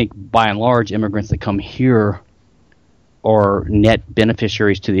itself. I think, by and large, immigrants that come here are net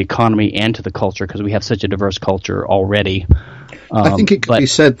beneficiaries to the economy and to the culture, because we have such a diverse culture already. I think it could be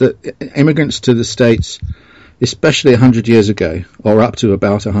said that immigrants to the States, especially 100 years ago, or up to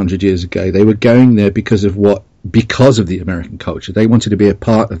about 100 years ago, they were going there because of what because of the American culture. They wanted to be a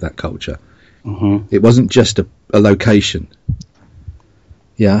part of that culture. Mm-hmm. It wasn't just a location.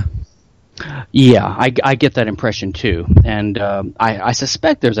 Yeah. Yeah, I get that impression too, and I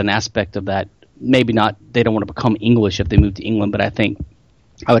suspect there's an aspect of that. Maybe not. They don't want to become English if they move to England, but I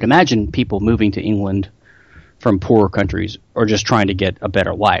would imagine people moving to England from poorer countries are just trying to get a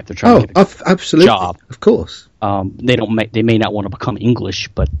better life. They're trying to get a absolutely. Job. Of course. They may not want to become English,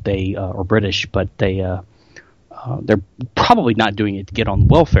 but they or British, but they're probably not doing it to get on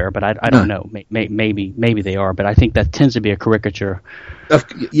welfare. But I don't know. Maybe they are. But I think that tends to be a caricature.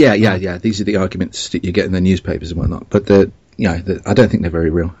 Yeah. These are the arguments that you get in the newspapers and whatnot. But I don't think they're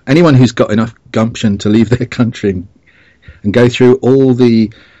very real. Anyone who's got enough gumption to leave their country and go through all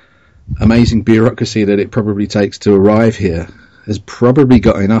the amazing bureaucracy that it probably takes to arrive here has probably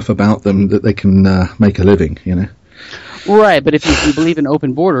got enough about them that they can make a living, Right, but if you believe in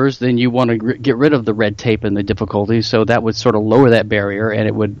open borders, then you want to get rid of the red tape and the difficulties, so that would sort of lower that barrier, and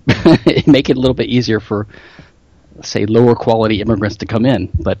it would make it a little bit easier for, say, lower quality immigrants to come in.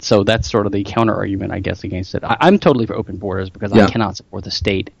 But so that's sort of the counter argument, I guess, against it. I'm totally for open borders because I cannot support the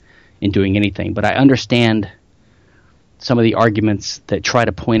state in doing anything, but I understand some of the arguments that try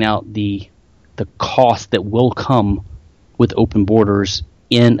to point out the cost that will come with open borders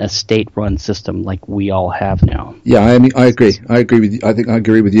in a state-run system like we all have now. Yeah, I mean, I agree. I agree with you. I think I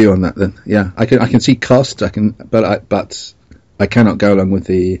agree with you on that. Then, yeah, I can see cost. But I cannot go along with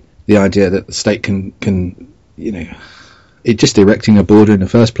the idea that the state can it just erecting a border in the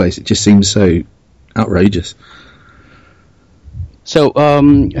first place. It just seems so outrageous. So,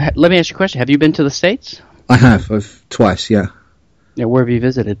 let me ask you a question. Have you been to the States? I have. Twice, yeah. Yeah, where have you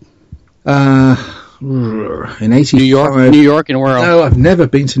visited? In 85. New York, and where else? No, I've never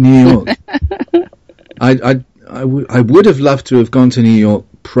been to New York. I would have loved to have gone to New York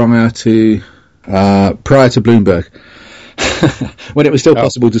prior to Bloomberg, when it was still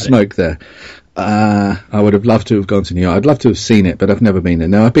possible to smoke there. I would have loved to have gone to New York. I'd love to have seen it, but I've never been there.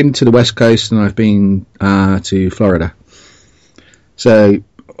 No, I've been to the West Coast and I've been to Florida. So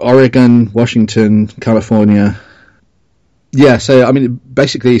Oregon, Washington, California. Yeah, so I mean,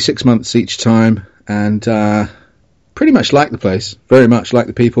 basically 6 months each time, and pretty much like the place, very much like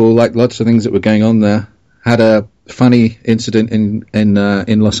the people, like lots of things that were going on there. Had a funny incident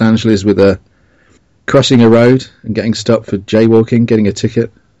in Los Angeles with crossing a road and getting stopped for jaywalking, getting a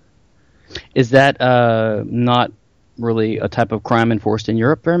ticket. Is that not really a type of crime enforced in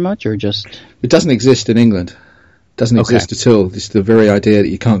Europe very much, or just? It doesn't exist in England. It doesn't exist at all. Just the very idea that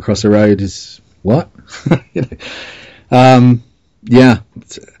you can't cross a road is what?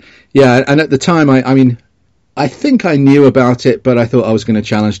 Yeah, and at the time, I think I knew about it, but I thought I was going to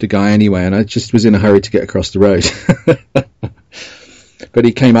challenge the guy anyway, and I just was in a hurry to get across the road. But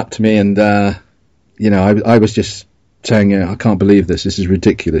he came up to me, and I was just saying, I can't believe this. This is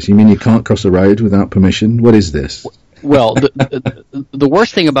ridiculous. You mean you can't cross a road without permission? What is this? Well, the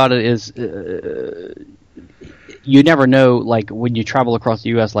worst thing about it is you never know, like, when you travel across the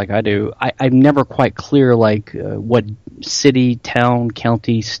U.S. like I do, I'm never quite clear, like, what city, town,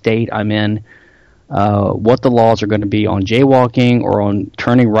 county, state I'm in, what the laws are going to be on jaywalking or on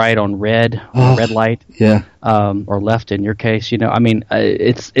turning right on red light, or left in your case. And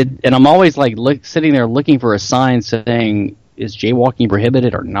I'm always like sitting there looking for a sign saying, is jaywalking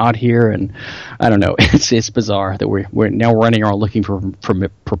prohibited or not here? And I don't know. It's bizarre that we're now running around looking for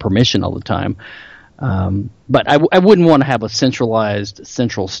permission all the time. But I wouldn't want to have a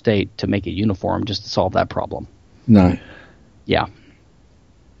central state to make it uniform just to solve that problem. No. Yeah.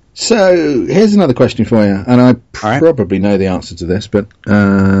 So here's another question for you, and I probably know the answer to this, but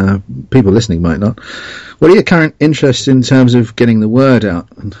people listening might not. What are your current interests in terms of getting the word out?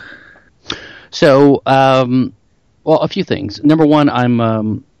 So, well, a few things. Number one,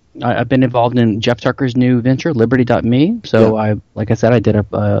 I've been involved in Jeff Tucker's new venture, Liberty.me. So like I said, I did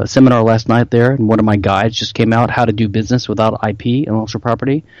a seminar last night there, and one of my guides just came out, how to do business without IP, intellectual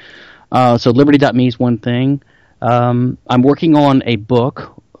property. So Liberty.me is one thing. I'm working on a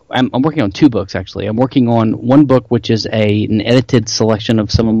book. I'm working on two books, actually. I'm working on one book, which is an edited selection of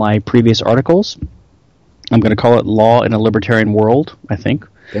some of my previous articles. I'm going to call it Law in a Libertarian World, I think.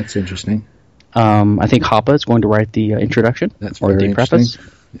 That's interesting. I think Hoppe is going to write the introduction. That's very interesting.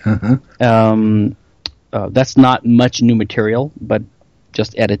 Preface. That's not much new material, but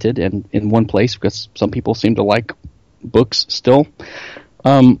just edited and in one place because some people seem to like books still.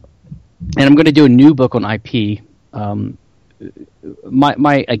 And I'm going to do a new book on IP.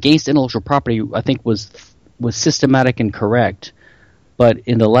 My against intellectual property, I think, was systematic and correct, but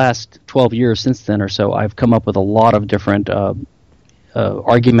in the last 12 years since then or so, I've come up with a lot of different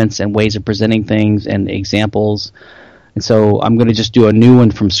arguments and ways of presenting things and examples. And so I'm going to just do a new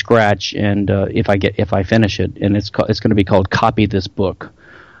one from scratch, and if I finish it, and it's going to be called "Copy This Book."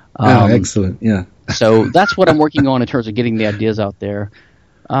 Excellent! Yeah. So that's what I'm working on in terms of getting the ideas out there.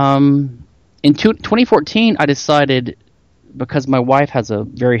 In 2014, I decided, because my wife has a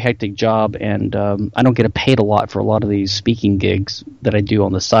very hectic job, and I don't get paid a lot for a lot of these speaking gigs that I do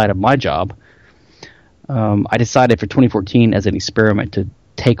on the side of my job. I decided for 2014 as an experiment to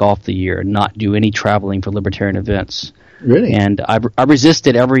take off the year and not do any traveling for libertarian events. Really? And I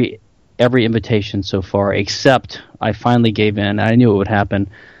resisted every invitation so far, except I finally gave in. I knew it would happen.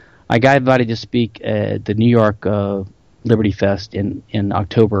 I got invited to speak at the New York Liberty Fest in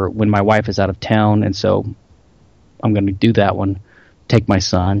October when my wife is out of town, and so I'm going to do that one, take my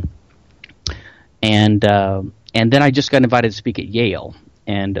son. And then I just got invited to speak at Yale,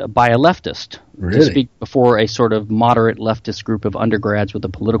 and by a leftist, to speak before a sort of moderate leftist group of undergrads with a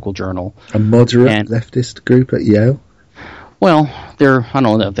political journal. A moderate leftist group at Yale? Well, I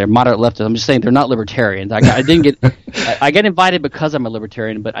don't know if they're moderate leftists. I'm just saying they're not libertarians. I didn't get I got invited because I'm a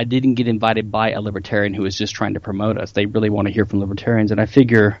libertarian, but I didn't get invited by a libertarian who was just trying to promote us. They really want to hear from libertarians, and I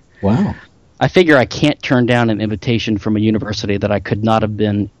figure I can't turn down an invitation from a university that I could not have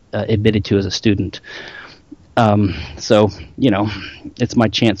been admitted to as a student. So, it's my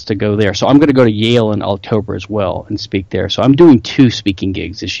chance to go there. So I'm going to go to Yale in October as well and speak there. So I'm doing 2 speaking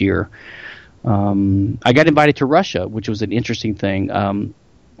gigs this year. I got invited to Russia, which was an interesting thing.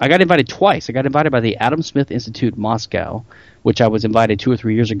 I got invited twice. I got invited by the Adam Smith Institute Moscow, which I was invited 2 or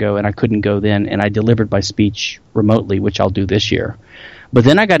 3 years ago, and I couldn't go then, and I delivered my speech remotely, which I'll do this year. But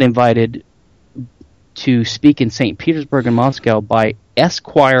then I got invited to speak in St. Petersburg and Moscow by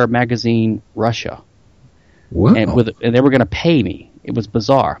Esquire magazine Russia. Wow. And they were going to pay me. It was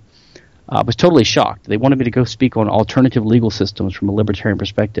bizarre. I was totally shocked. They wanted me to go speak on alternative legal systems from a libertarian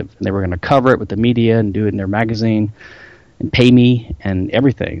perspective, and they were going to cover it with the media and do it in their magazine and pay me and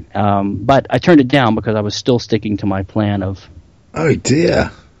everything. But I turned it down because I was still sticking to my plan of. Oh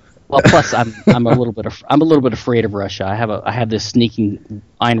dear. Well, plus I'm a little bit afraid of Russia. I have this sneaking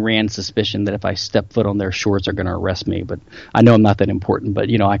Ayn Rand suspicion that if I step foot on their shores, they're going to arrest me. But I know I'm not that important. But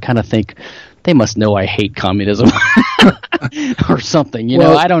I kind of think they must know I hate communism or something.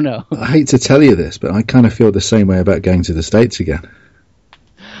 Well, I don't know. I hate to tell you this, but I kind of feel the same way about going to the States again.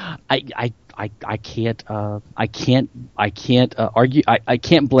 I can't argue. I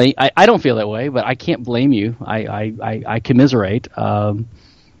can't blame. I don't feel that way, but I can't blame you. I commiserate.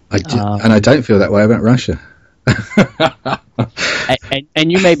 And I don't feel that way about Russia.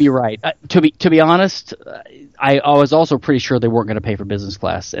 and you may be right. To be honest, I was also pretty sure they weren't going to pay for business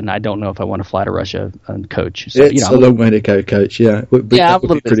class, and I don't know if I want to fly to Russia and coach. So, it's a long way to go, Coach. Yeah, I'm a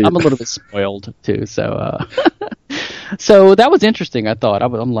little bit spoiled too. So, so that was interesting. I thought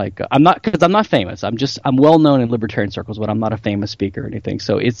I'm not famous. I'm well known in libertarian circles, but I'm not a famous speaker or anything.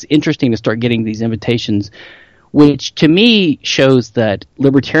 So it's interesting to start getting these invitations, which to me shows that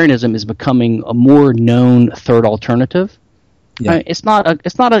libertarianism is becoming a more known third alternative. Yeah. It's not a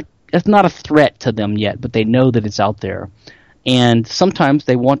threat to them yet, but they know that it's out there. And sometimes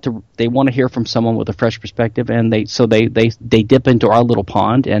they want to hear from someone with a fresh perspective, and they dip into our little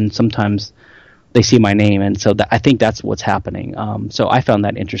pond, and sometimes they see my name, and so I think that's what's happening. So I found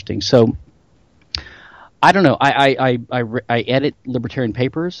that interesting. So I don't know. I edit Libertarian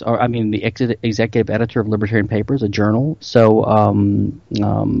Papers, or the executive editor of Libertarian Papers, a journal. So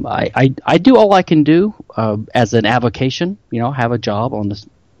I do all I can do as an avocation. Have a job on this.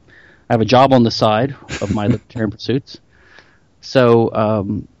 I have a job on the side of my libertarian pursuits. So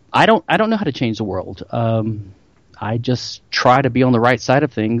I don't know how to change the world. I just try to be on the right side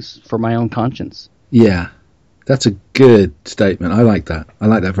of things for my own conscience. Yeah, that's a good statement. I like that. I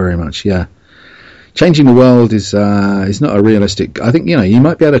like that very much. Yeah. Changing the world is not a realistic. I think you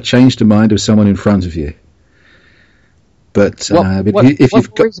might be able to change the mind of someone in front of you, but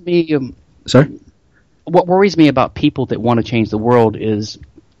what worries me about people that want to change the world is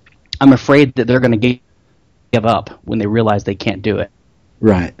I'm afraid that they're going to give up when they realize they can't do it.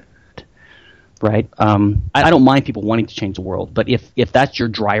 Right. I don't mind people wanting to change the world, but if that's your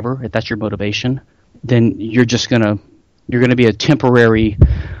driver, if that's your motivation, then you're going to be a temporary.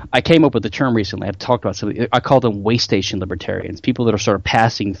 I came up with a term recently. I've talked about something. I call them way station libertarians, people that are sort of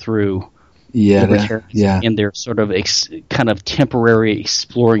passing through libertarians in their sort of kind of temporary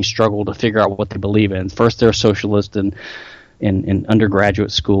exploring struggle to figure out what they believe in. First, they're socialist in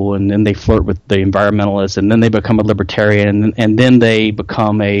undergraduate school, and then they flirt with the environmentalists, and then they become a libertarian, and then they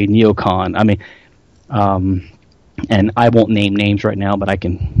become a neocon. And I won't name names right now, but I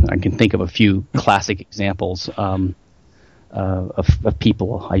can think of a few classic examples. of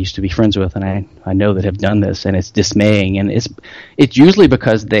people I used to be friends with, and I know that have done this, and it's dismaying. And it's usually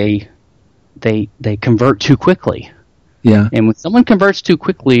because they convert too quickly. Yeah. And when someone converts too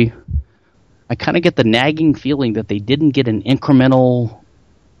quickly, I kind of get the nagging feeling that they didn't get an incremental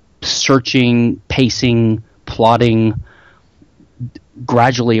searching, pacing, plotting,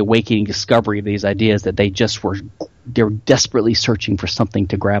 gradually awakening discovery of these ideas, that they're desperately searching for something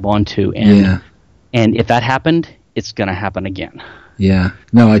to grab onto. And if that happened, it's going to happen again. Yeah.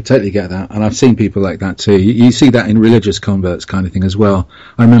 No, I totally get that. And I've seen people like that too. You see that in religious converts kind of thing as well.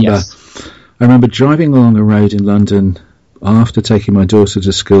 I remember driving along a road in London after taking my daughter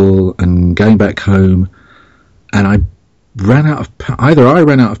to school and going back home, and I ran out of either I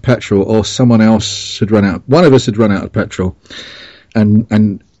ran out of petrol or someone else had run out. One of us had run out of petrol,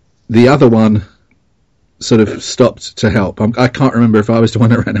 and the other one sort of stopped to help. I can't remember if I was the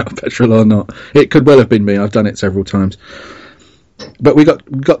one that ran out of petrol or not. It could well have been me. I've done it several times. But we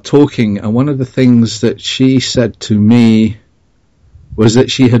got talking, and one of the things that she said to me was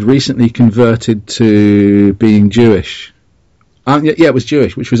that she had recently converted to being Jewish. It was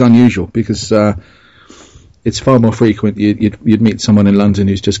Jewish, which was unusual because it's far more frequent. You'd meet someone in London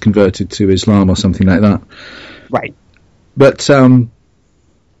who's just converted to Islam or something like that. Right. But so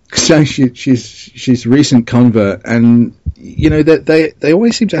she's a recent convert, and you know that they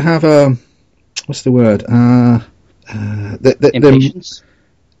always seem to have a what's the word? Impatience.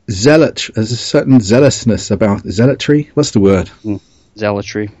 There's a certain zealousness about zealotry. What's the word?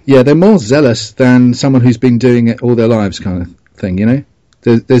 Zealotry. Yeah, they're more zealous than someone who's been doing it all their lives, kind of thing. You know,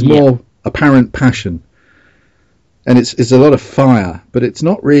 there's more apparent passion, and it's a lot of fire, but it's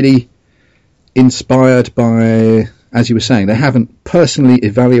not really inspired by, as you were saying, they haven't personally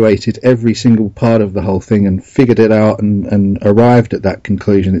evaluated every single part of the whole thing and figured it out and arrived at that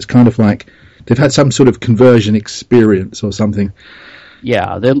conclusion. It's kind of like they've had some sort of conversion experience or something.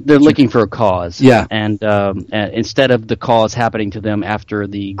 Yeah, they're looking for a cause. Yeah. And instead of the cause happening to them after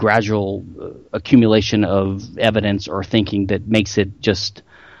the gradual accumulation of evidence or thinking that makes it just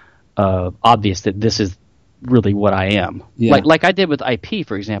obvious that this is really what I am. Yeah. Like I did with IP,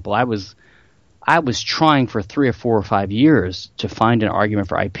 for example. I was trying for 3 or 4 or 5 years to find an argument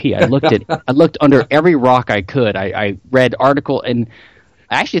for IP. I looked under every rock I could. I read article, and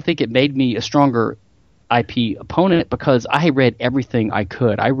I actually think it made me a stronger IP opponent because I read everything I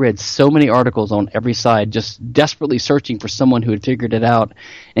could. I read so many articles on every side, just desperately searching for someone who had figured it out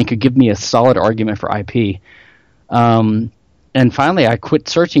and could give me a solid argument for IP. And finally, I quit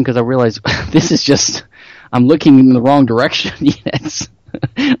searching because I realized this is just I'm looking in the wrong direction. Yes.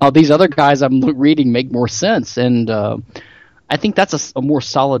 All these other guys I'm reading make more sense, and I think that's a more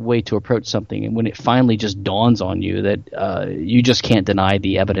solid way to approach something. And when it finally just dawns on you that you just can't deny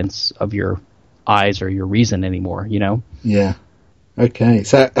the evidence of your eyes or your reason anymore, you know? Yeah. Okay.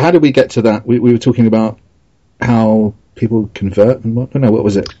 So how did we get to that? We were talking about how people convert and what? No, what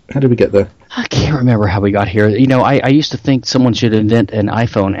was it? How did we get there? I can't remember how we got here. You know, I used to think someone should invent an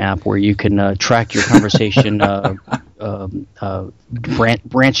iPhone app where you can track your conversation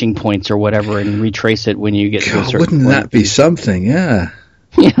branching points or whatever and retrace it when you get to a certain wouldn't point. That be something? Yeah.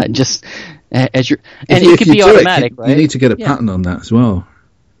 Yeah, just as you're, and it could be automatic, right? You need to get a patent on that as well.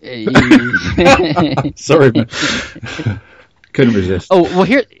 Sorry, man. Couldn't resist. Oh, well,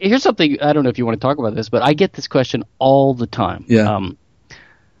 here's something. I don't know if you want to talk about this, but I get this question all the time. Yeah.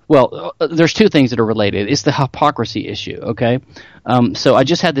 Well, there's two things that are related. It's the hypocrisy issue, okay? So I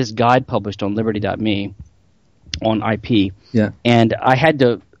just had this guide published on Liberty.me on IP. Yeah. And I had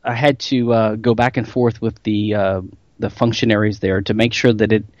to go back and forth with the functionaries there to make sure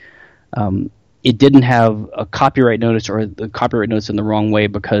that it didn't have a copyright notice or the copyright notice in the wrong way,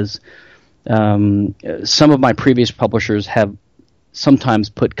 because some of my previous publishers have sometimes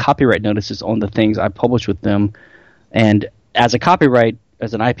put copyright notices on the things I publish with them, and as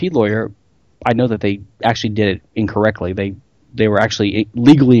an IP lawyer, I know that they actually did it incorrectly. They were actually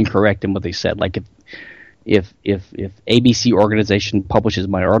legally incorrect in what they said. Like if ABC organization publishes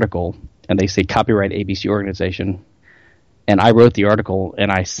my article and they say copyright ABC organization, and I wrote the article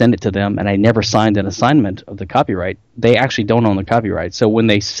and I send it to them and I never signed an assignment of the copyright, they actually don't own the copyright. So when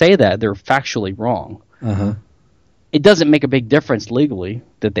they say that, they're factually wrong. Uh-huh. It doesn't make a big difference legally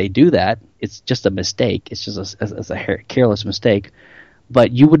that they do that. It's just a mistake. It's just a careless mistake.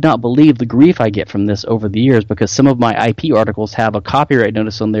 But you would not believe the grief I get from this over the years, because some of my IP articles have a copyright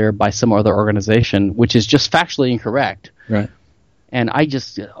notice on there by some other organization, which is just factually incorrect. Right. And I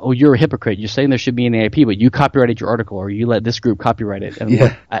just, you're a hypocrite. You're saying there should be an IP, but you copyrighted your article, or you let this group copyright it. And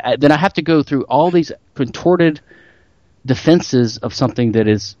then I have to go through all these contorted defenses of something that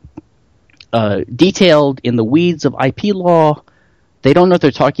is detailed in the weeds of IP law. They don't know what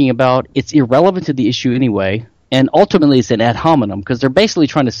they're talking about. It's irrelevant to the issue anyway. And ultimately, it's an ad hominem because they're basically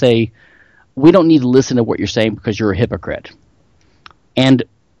trying to say, we don't need to listen to what you're saying because you're a hypocrite. And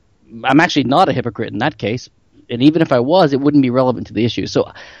I'm actually not a hypocrite in that case. And even if I was, it wouldn't be relevant to the issue.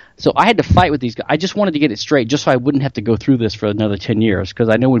 So I had to fight with these guys. I just wanted to get it straight just so I wouldn't have to go through this for another 10 years. Because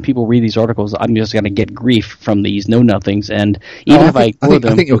I know when people read these articles, I'm just going to get grief from these know-nothings. And even if I ignore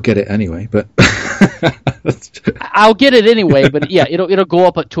them... I think you'll get it anyway, but... I'll get it anyway, but yeah, it'll go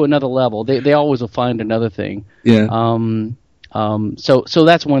up to another level. They always will find another thing. Yeah. So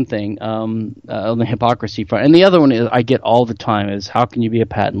that's one thing on the hypocrisy front, and the other one is I get all the time is how can you be a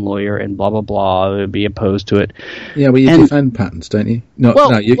patent lawyer and blah blah blah and be opposed to it? Yeah, well, you defend patents, don't you?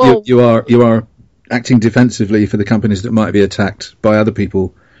 You are acting defensively for the companies that might be attacked by other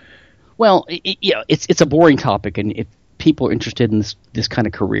people. Well, it's a boring topic, and if people are interested in this kind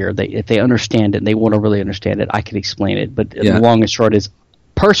of career, if they understand it and they want to really understand it, I can explain it. But the long and short is,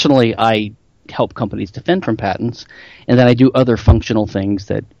 personally, I help companies defend from patents, and then I do other functional things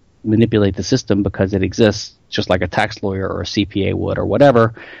that manipulate the system because it exists, just like a tax lawyer or a CPA would or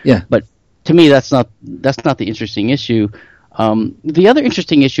whatever. Yeah. But to me, that's not the interesting issue. The other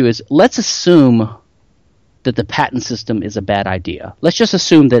interesting issue is, let's assume that the patent system is a bad idea. Let's just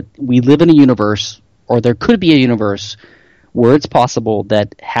assume that we live in a universe, or there could be a universe where it's possible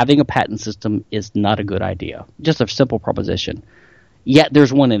that having a patent system is not a good idea. Just a simple proposition. Yet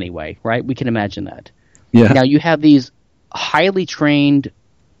there's one anyway, right? We can imagine that. Yeah. Now you have these highly trained,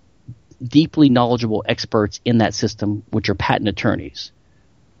 deeply knowledgeable experts in that system, which are patent attorneys.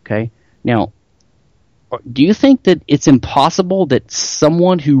 Okay? Now, do you think that it's impossible that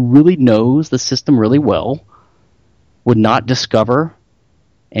someone who really knows the system really well would not discover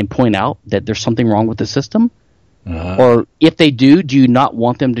and point out that there's something wrong with the system? Or if they do you not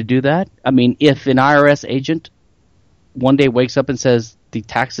want them to do that? I mean, if an IRS agent one day wakes up and says the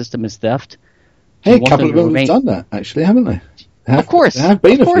tax system is theft. Hey, a couple of them have done that, actually, haven't they? Of course. There have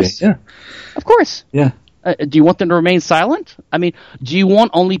been a few, yeah. Of course. Yeah. Do you want them to remain silent? I mean, do you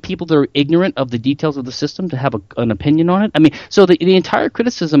want only people that are ignorant of the details of the system to have an opinion on it? I mean, so the entire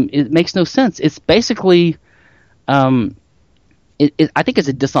criticism, it makes no sense. It's basically, I think it's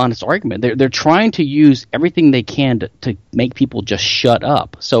a dishonest argument. They're trying to use everything they can to make people just shut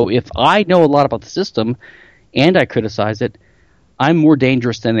up. So if I know a lot about the system and I criticize it, I'm more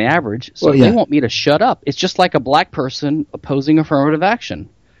dangerous than the average. So they want me to shut up. It's just like a black person opposing affirmative action.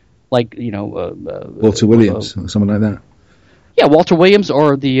 Like, Walter Williams or someone like that. Yeah, Walter Williams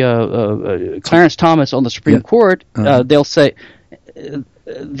or the Clarence Thomas on the Supreme Court. They'll say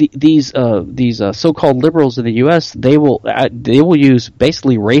these so-called liberals in the U.S. they will use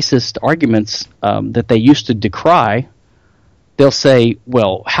basically racist arguments that they used to decry. They'll say,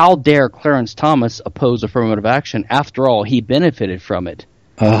 well, how dare Clarence Thomas oppose affirmative action? After all, he benefited from it.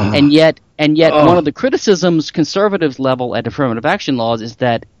 And yet one of the criticisms conservatives level at affirmative action laws is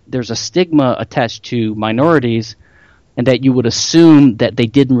that there's a stigma attached to minorities, and that you would assume that they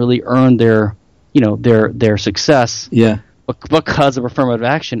didn't really earn their success because of affirmative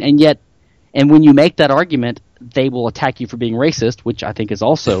action. And when you make that argument, they will attack you for being racist, which I think is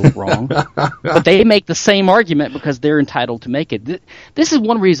also wrong. But they make the same argument because they're entitled to make it. This is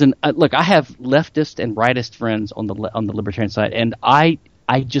one reason. Look, I have leftist and rightist friends on the libertarian side, and I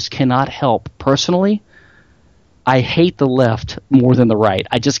just cannot help personally. I hate the left more than the right.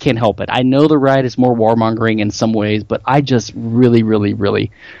 I just can't help it. I know the right is more warmongering in some ways, but I just really, really,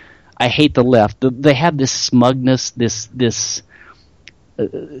 really, I hate the left. They have this smugness, this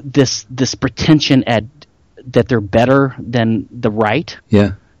pretension that they're better than the right.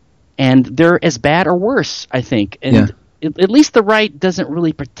 Yeah. And they're as bad or worse, I think. And at least the right doesn't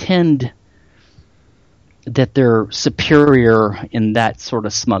really pretend that they're superior in that sort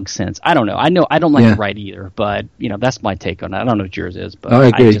of smug sense. I don't know. I don't like the right either, but that's my take on it. I don't know what yours is, but I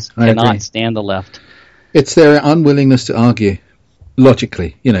agree. I just cannot stand the left. It's their unwillingness to argue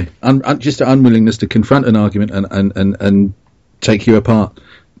logically, just an unwillingness to confront an argument and take you apart.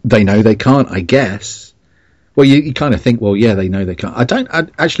 They know they can't, I guess. Well, you kind of think, well, yeah, they know they can't. I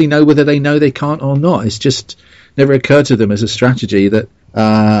actually know whether they know they can't or not. It's just never occurred to them as a strategy that,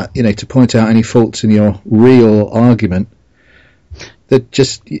 to point out any faults in your real argument. That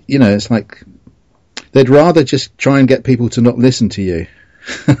just, it's like they'd rather just try and get people to not listen to you.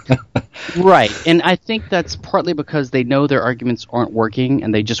 Right. And I think that's partly because they know their arguments aren't working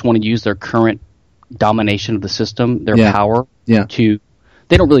and they just want to use their current domination of the system, their power, to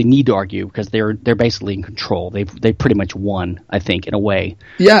they don't really need to argue because they're basically in control. They pretty much won, I think, in a way.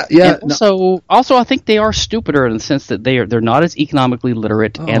 Yeah. And also, I think they are stupider in the sense that they're not as economically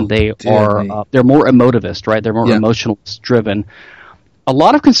literate, and they're more emotivist, right? They're more emotionalist driven. A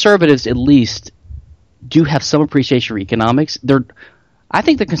lot of conservatives, at least, do have some appreciation for economics. I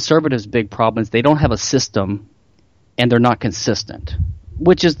think the conservatives' big problem is they don't have a system, and they're not consistent,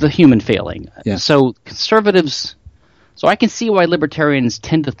 which is the human failing. Yeah. So conservatives. So I can see why libertarians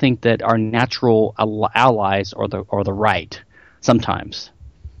tend to think that our natural allies are the right sometimes.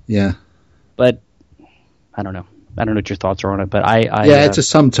 Yeah. But I don't know. I don't know what your thoughts are on it. But it's a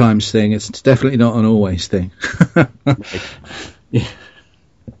sometimes thing. It's definitely not an always thing. Yeah.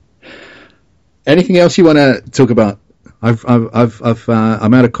 Anything else you want to talk about?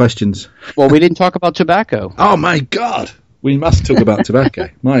 I'm out of questions. Well, we didn't talk about tobacco. Oh my God, we must talk about tobacco.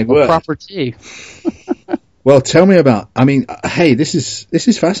 My word. Proper tea. Well, tell me about. I mean, hey, this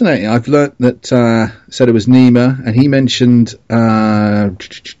is fascinating. I've learnt that said it was Nima, and he mentioned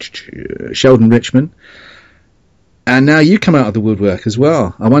Sheldon Richman, and now you come out of the woodwork as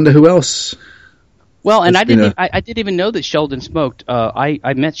well. I wonder who else. Well, and I didn't even know that Sheldon smoked.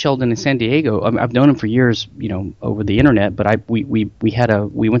 I met Sheldon in San Diego. I've known him for years, over the internet. But we went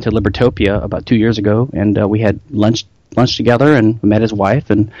to Libertopia about 2 years ago, and we had lunch together, and met his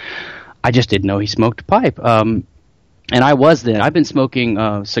wife, and I just didn't know he smoked a pipe. And I've been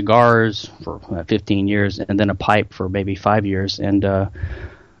smoking cigars for 15 years, and then a pipe for maybe 5 years, and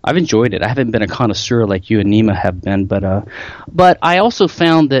I've enjoyed it. I haven't been a connoisseur like you and Nima have been, but I also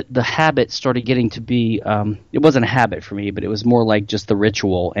found that the habit started getting to be it wasn't a habit for me, but it was more like just the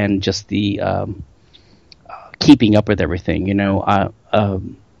ritual and just the keeping up with everything.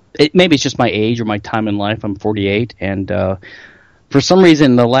 Maybe it's just my age or my time in life. I'm 48, and for some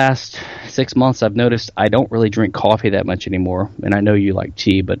reason, in the last 6 months, I've noticed I don't really drink coffee that much anymore. And I know you like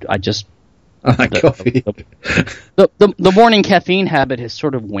tea, but I like coffee. The morning caffeine habit has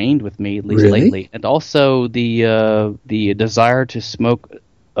sort of waned with me, at least lately. And also the desire to smoke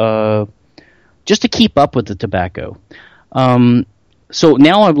just to keep up with the tobacco. So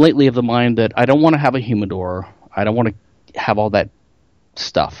now I'm lately of the mind that I don't want to have a humidor. I don't want to have all that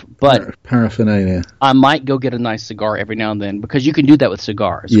stuff, but paraphernalia. I might go get a nice cigar every now and then, because you can do that with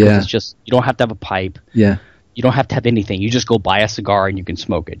cigars. Yeah, it's just, you don't have to have a pipe. Yeah, you don't have to have anything. You just go buy a cigar and you can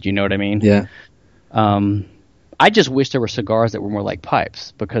smoke it. You know what I mean? Yeah. I just wish there were cigars that were more like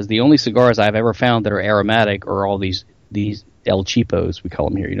pipes, because the only cigars I've ever found that are aromatic are all these El Cheapos, we call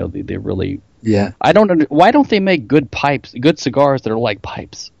them here. They're really. Yeah. Why don't they make good pipes, good cigars that are like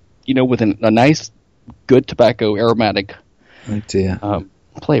pipes? With a nice, good tobacco aromatic. Oh dear.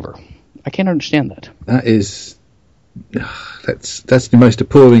 Flavor. I can't understand that. That's the most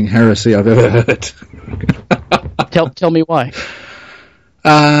appalling heresy I've ever heard. Tell me why.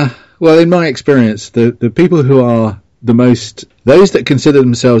 Well, in my experience, the people who are those that consider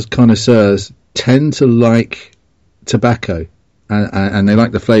themselves connoisseurs tend to like tobacco, and they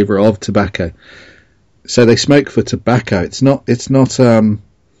like the flavour of tobacco. So they smoke for tobacco. It's not.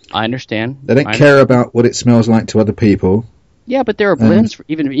 I understand. They don't care about what it smells like to other people. Yeah, but there are blends,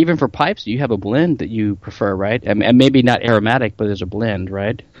 even for pipes. You have a blend that you prefer, right? And maybe not aromatic, but there's a blend,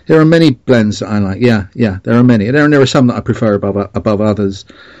 right? There are many blends that I like. Yeah, there are many. There are some that I prefer above others,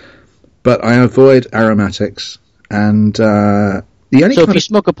 but I avoid aromatics. And the only if you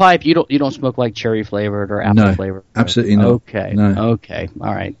smoke a pipe, you don't smoke like cherry flavored or apple flavored. Absolutely not. Okay. No. Okay.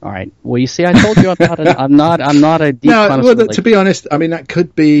 All right. Well, you see, I told you I'm not a deep connoisseur. Well, to be honest, I mean that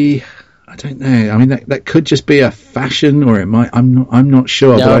could be. I don't know. I mean, that could just be a fashion, or it might. I'm not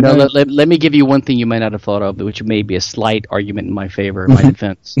sure. No. Let me give you one thing you might not have thought of, which may be a slight argument in my favor, in my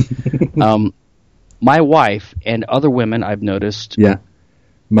defense. My wife and other women I've noticed,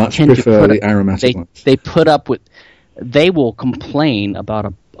 much prefer the aromatic ones. They will complain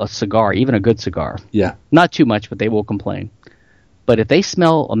about a cigar, even a good cigar. Yeah, not too much, but they will complain. But if they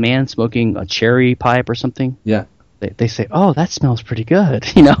smell a man smoking a cherry pipe or something, they say, "Oh, that smells pretty good,"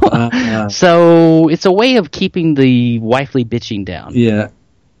 So it's a way of keeping the wifely bitching down. Yeah.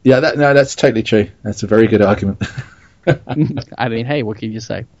 That's totally true. That's a very good argument. I mean, hey, what can you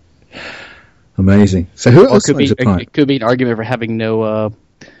say? Amazing. So who else smokes a pipe? It could be an argument for having no.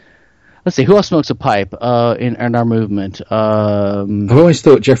 Let's see, who else smokes a pipe in our movement? I've always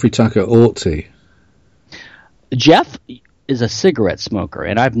thought Jeffrey Tucker ought to. Jeff is a cigarette smoker,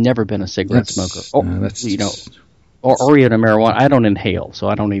 and I've never been a cigarette smoker. Or even a marijuana. I don't inhale, so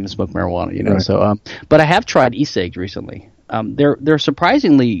I don't even smoke marijuana. Right. So, but I have tried e-cigs recently. They're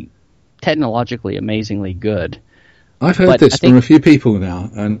surprisingly, technologically, amazingly good. I've heard this from a few people now,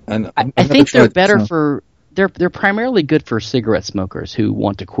 and I think they're better for they're primarily good for cigarette smokers who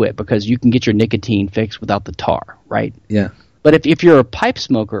want to quit because you can get your nicotine fixed without the tar, right? Yeah. But if you're a pipe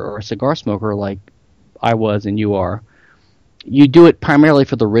smoker or a cigar smoker like I was and you are, you do it primarily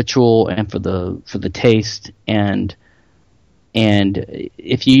for the ritual and for the taste, and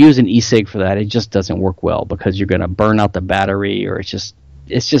if you use an e-cig for that, it just doesn't work well because you're going to burn out the battery, or it just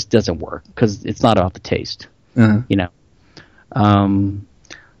doesn't work because it's not about the taste. Uh-huh. You know.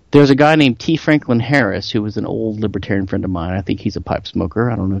 There's a guy named T. Franklin Harris who was an old libertarian friend of mine. I think he's a pipe smoker.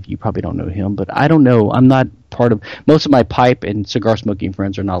 I don't know if you probably don't know him, but I don't know. I'm not part of most of my pipe and cigar smoking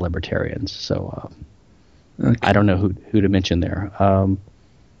friends are not libertarians, so Okay. I don't know who to mention there. Well,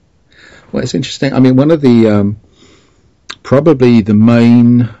 it's interesting. I mean, one of the probably the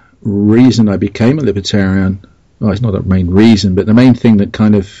main reason I became a libertarian. Well, it's not a main reason, but the main thing that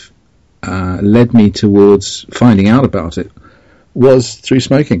kind of led me towards finding out about it was through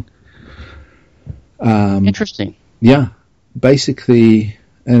smoking. Interesting. Yeah, basically,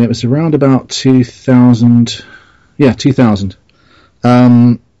 and it was around about 2000. Yeah, 2000.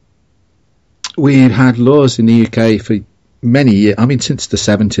 We had laws in the UK for many years. I mean, since the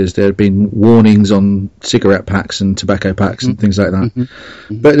 70s, there had been warnings on cigarette packs and tobacco packs and things like that. Mm-hmm.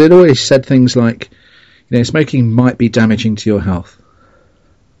 Mm-hmm. But it always said things like, you know, smoking might be damaging to your health.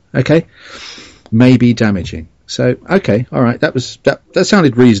 Okay, may be damaging. So, okay, all right, that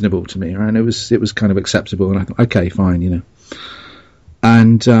sounded reasonable to me, right? And it was kind of acceptable, and I thought, okay, fine, you know.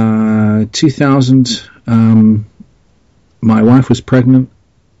 And 2000, my wife was pregnant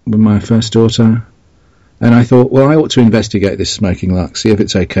with my first daughter, and I thought, well, I ought to investigate this smoking lark, see if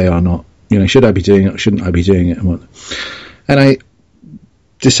it's okay or not. You know, should I be doing it or shouldn't I be doing it, and what? And I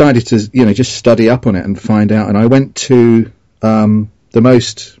decided to, you know, just study up on it and find out. And I went to the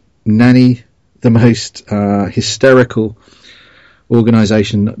most hysterical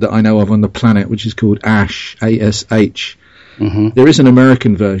organisation that I know of on the planet, which is called ASH, A-S-H. Mm-hmm. There is an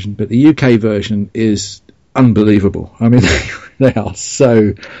American version, but the UK version is unbelievable. I mean, they are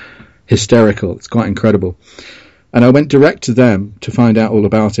so hysterical. It's quite incredible. And I went direct to them to find out all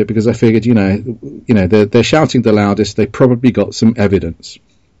about it because I figured, you know, they're shouting the loudest. They probably got some evidence.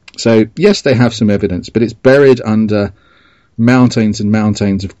 So yes, they have some evidence, but it's buried under mountains and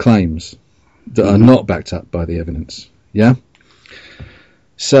mountains of claims that are not backed up by the evidence. Yeah.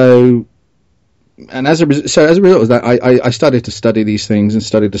 So, and as a result of that, I started to study these things and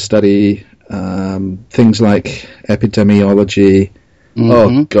started to study things like epidemiology. Mm-hmm.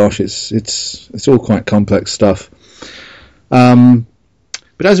 Oh gosh, it's all quite complex stuff. But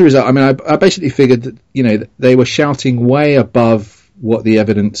as a result, I mean, I basically figured that, you know, they were shouting way above what the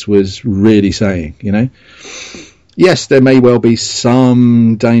evidence was really saying. You know. Yes, there may well be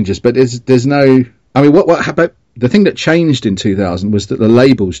some dangers, but there's no. I mean, what happened? The thing that changed in 2000 was that the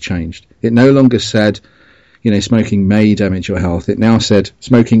labels changed. It no longer said, you know, smoking may damage your health. It now said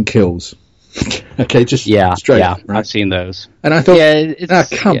smoking kills. Okay, just straight. Yeah, right? I've seen those. And I thought,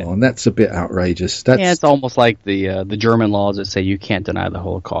 come on, that's a bit outrageous. It's almost like the German laws that say you can't deny the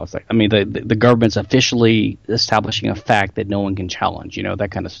Holocaust. Like, I mean, the government's officially establishing a fact that no one can challenge. You know,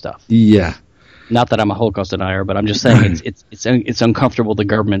 that kind of stuff. Yeah. Not that I'm a Holocaust denier, but I'm just saying it's uncomfortable. The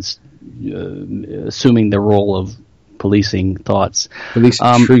government's assuming the role of policing thoughts,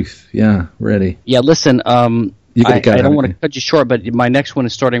 policing truth. Yeah, really. Yeah, listen. I don't want to cut you short, but my next one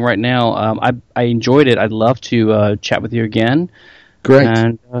is starting right now. I enjoyed it. I'd love to chat with you again. Great.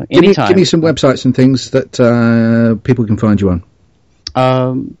 And anytime. Give me some websites and things that people can find you on.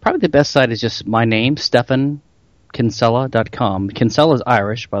 Probably the best site is just my name, StephanKinsella.com. Kinsella is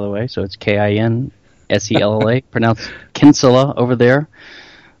Irish, by the way, so it's Kinsella, pronounced Kinsella over there.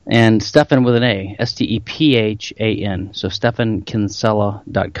 And Stephan with an A, Stephan. So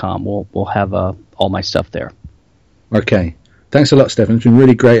StephanKinsella.com. We'll have all my stuff there. Okay. Thanks a lot, Stephan. It's been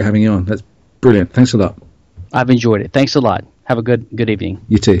really great having you on. That's brilliant. Thanks a lot. I've enjoyed it. Thanks a lot. Have a good evening.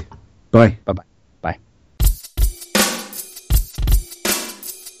 You too. Bye. Bye-bye. Bye.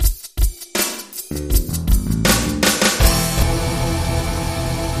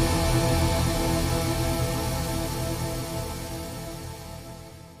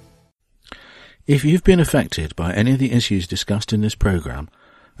 If you've been affected by any of the issues discussed in this programme,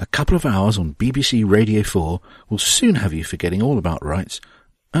 a couple of hours on BBC Radio 4 will soon have you forgetting all about rights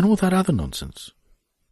and all that other nonsense.